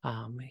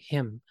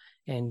him.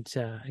 And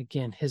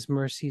again, his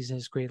mercies,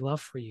 his great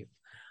love for you.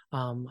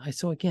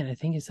 So again, I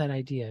think it's that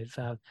idea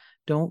of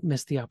don't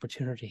miss the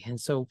opportunity. And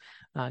so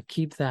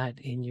keep that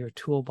in your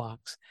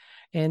toolbox.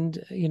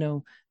 And,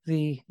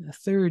 the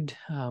third,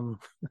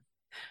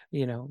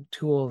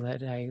 tool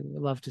that I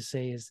love to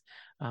say is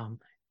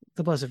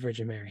the Blessed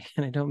Virgin Mary.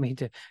 And I don't mean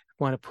to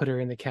want to put her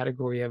in the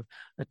category of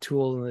a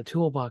tool in the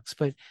toolbox,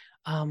 but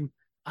my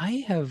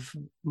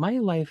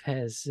life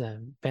has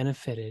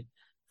benefited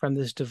from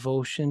this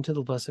devotion to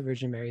the Blessed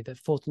Virgin Mary that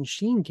Fulton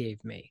Sheen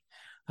gave me.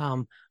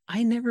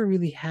 I never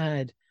really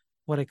had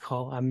what I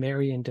call a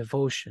Marian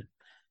devotion.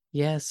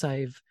 Yes,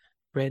 I've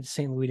read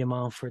St. Louis de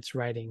Montfort's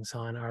writings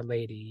on Our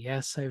Lady.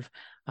 Yes, I've,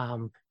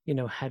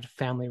 had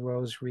family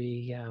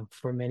rosary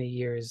for many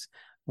years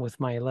with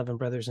my 11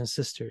 brothers and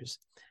sisters.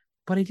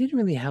 But I didn't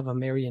really have a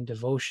Marian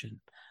devotion,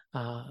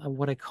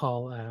 what I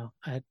call a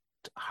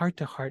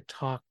heart-to-heart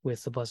talk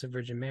with the Blessed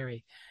Virgin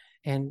Mary.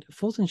 And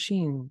Fulton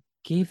Sheen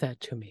gave that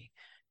to me.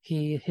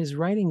 His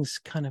writings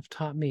kind of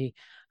taught me,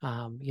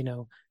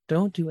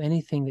 don't do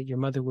anything that your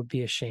mother would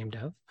be ashamed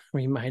of,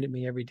 reminded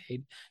me every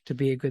day to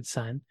be a good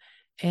son,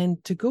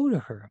 and to go to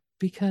her.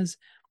 Because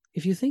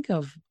if you think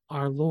of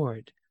our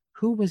Lord,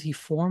 who was he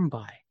formed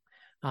by?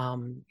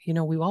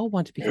 We all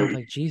want to become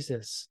like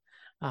Jesus.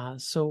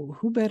 So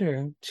who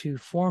better to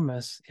form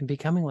us in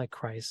becoming like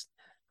Christ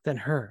than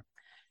her?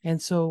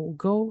 And so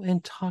go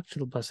and talk to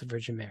the Blessed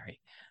Virgin Mary.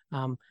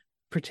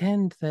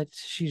 Pretend that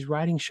she's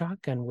riding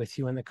shotgun with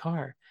you in the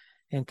car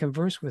and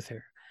converse with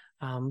her.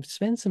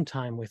 Spend some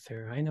time with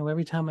her. I know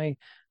every time I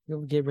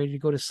get ready to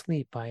go to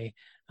sleep, I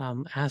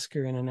ask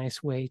her in a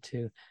nice way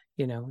to,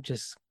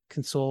 just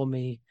console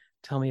me,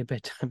 tell me a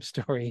bedtime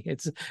story.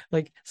 It's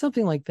like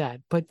something like that.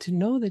 But to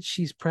know that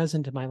she's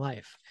present in my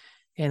life.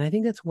 And I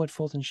think that's what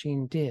Fulton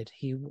Sheen did.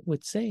 He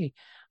would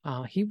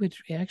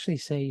actually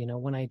say,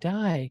 when I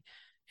die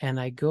and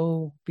I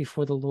go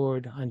before the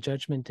Lord on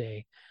Judgment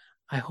Day,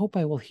 I hope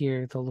I will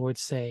hear the Lord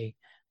say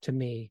to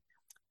me,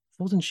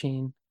 Fulton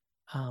Sheen,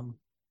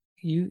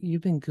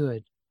 you've been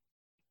good.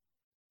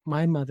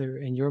 My mother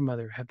and your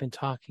mother have been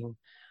talking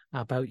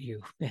about you,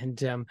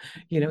 and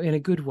in a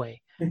good way.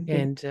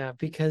 And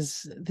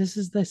because this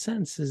is the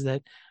sense is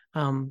that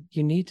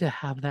you need to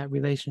have that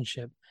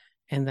relationship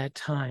and that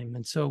time.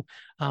 And so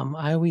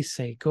I always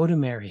say, go to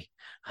Mary,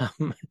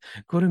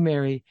 go to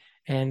Mary,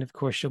 and of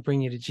course she'll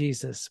bring you to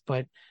Jesus.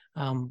 But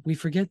we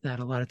forget that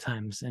a lot of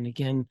times. And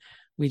again,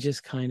 we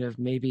just kind of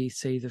maybe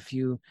say the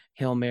few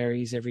Hail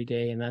Marys every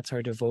day, and that's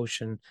our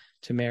devotion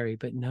to Mary.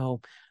 But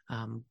no,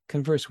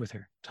 converse with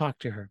her, talk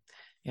to her,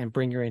 and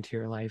bring her into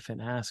your life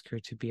and ask her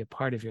to be a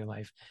part of your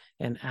life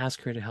and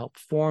ask her to help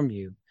form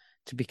you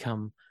to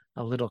become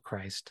a little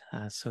Christ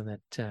so that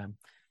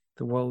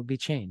the world will be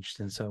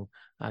changed. And so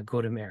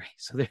go to Mary.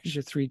 So there's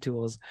your three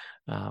tools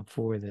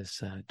for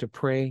this, to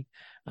pray,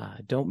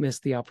 don't miss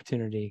the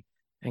opportunity,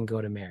 and go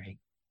to Mary.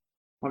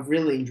 I've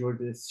really enjoyed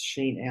this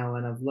Sheen hour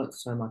and I've learnt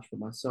so much for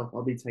myself.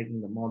 I'll be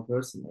taking them on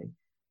personally,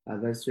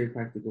 those three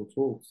practical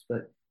tools.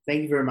 But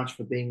thank you very much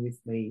for being with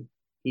me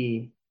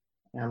here,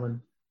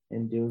 Alan,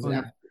 and it was an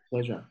absolute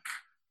pleasure.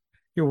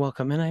 You're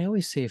welcome. And I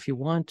always say, if you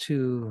want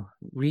to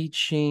read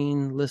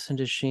Sheen, listen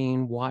to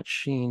Sheen, watch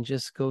Sheen,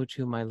 just go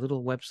to my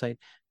little website,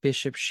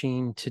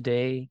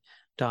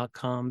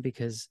 bishopsheentoday.com,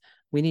 because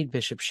we need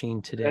Bishop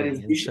Sheen today. That is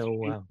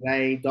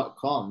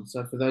bishopsheentoday.com.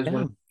 So for those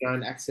wanting to go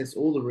and access a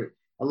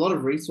lot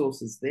of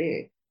resources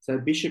there. So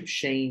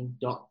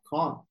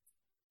bishopsheen.com.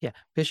 Yeah,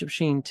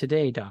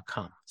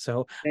 bishopsheentoday.com.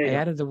 So I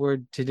added the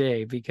word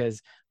today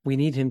because we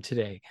need him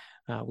today.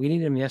 We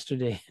need him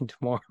yesterday and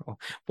tomorrow,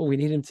 but we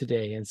need him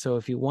today. And so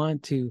if you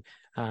want to,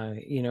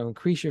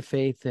 increase your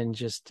faith and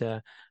just,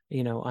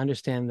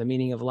 understand the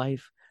meaning of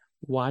life,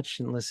 watch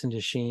and listen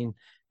to Sheen,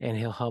 and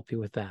he'll help you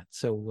with that.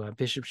 So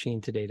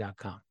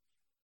bishopsheentoday.com.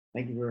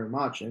 Thank you very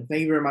much. And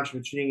thank you very much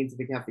for tuning into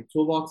the Catholic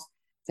Toolbox.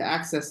 To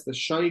access the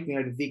show, you can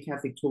go to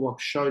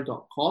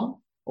thecatholictoolboxshow.com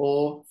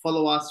or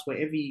follow us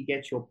wherever you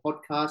get your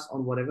podcast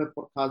on whatever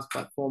podcast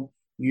platform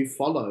you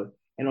follow,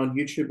 and on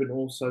YouTube and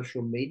all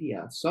social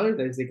media. So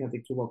there's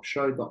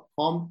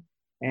thecatholictoolboxshow.com,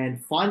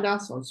 and find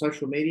us on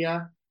social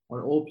media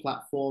on all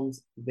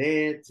platforms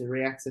there to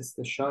reaccess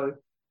the show.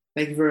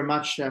 Thank you very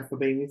much for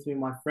being with me,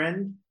 my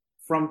friend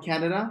from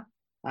Canada.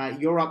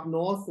 You're up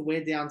north,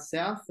 we're down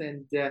south,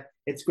 and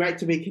it's great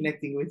to be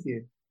connecting with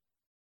you.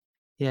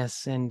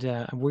 Yes, and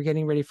we're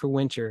getting ready for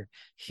winter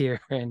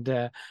here, and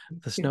the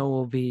snow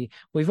will be,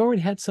 we've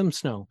already had some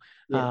snow,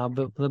 but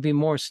there'll be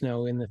more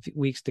snow in the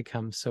weeks to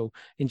come. So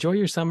enjoy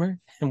your summer,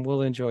 and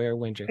we'll enjoy our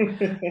winter.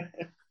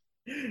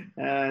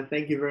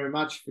 Thank you very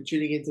much for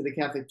tuning into the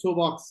Catholic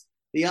Toolbox,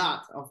 the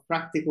art of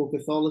practical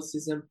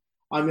Catholicism.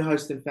 I'm your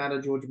host and founder,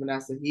 George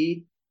Manasseh, here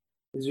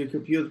as we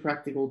equip you with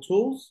practical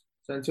tools.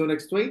 So until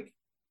next week,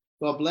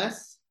 God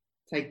bless,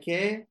 take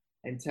care,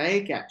 and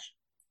take action.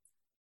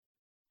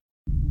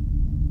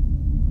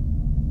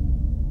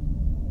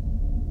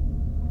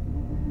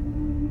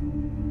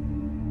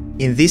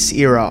 In this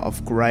era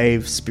of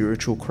grave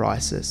spiritual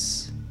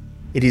crisis,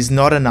 it is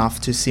not enough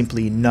to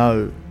simply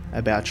know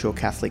about your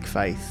Catholic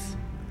faith.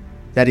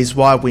 That is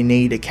why we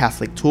need a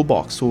Catholic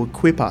toolbox to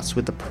equip us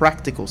with the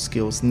practical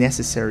skills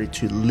necessary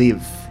to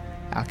live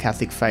our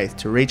Catholic faith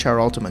to reach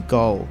our ultimate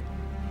goal,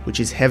 which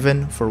is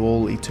heaven for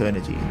all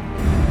eternity.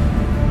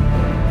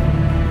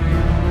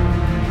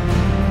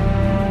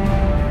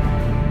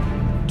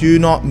 Do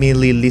not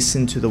merely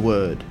listen to the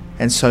word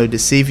and so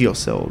deceive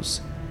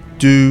yourselves.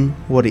 Do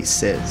what it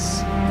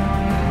says.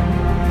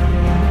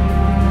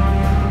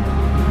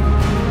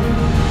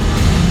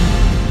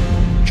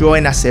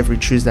 Join us every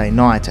Tuesday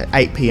night at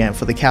 8 p.m.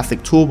 for the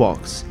Catholic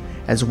Toolbox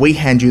as we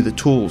hand you the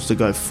tools to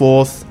go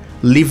forth,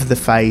 live the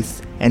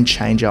faith, and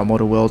change our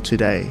modern world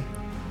today.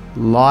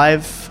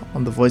 Live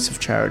on the Voice of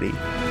Charity.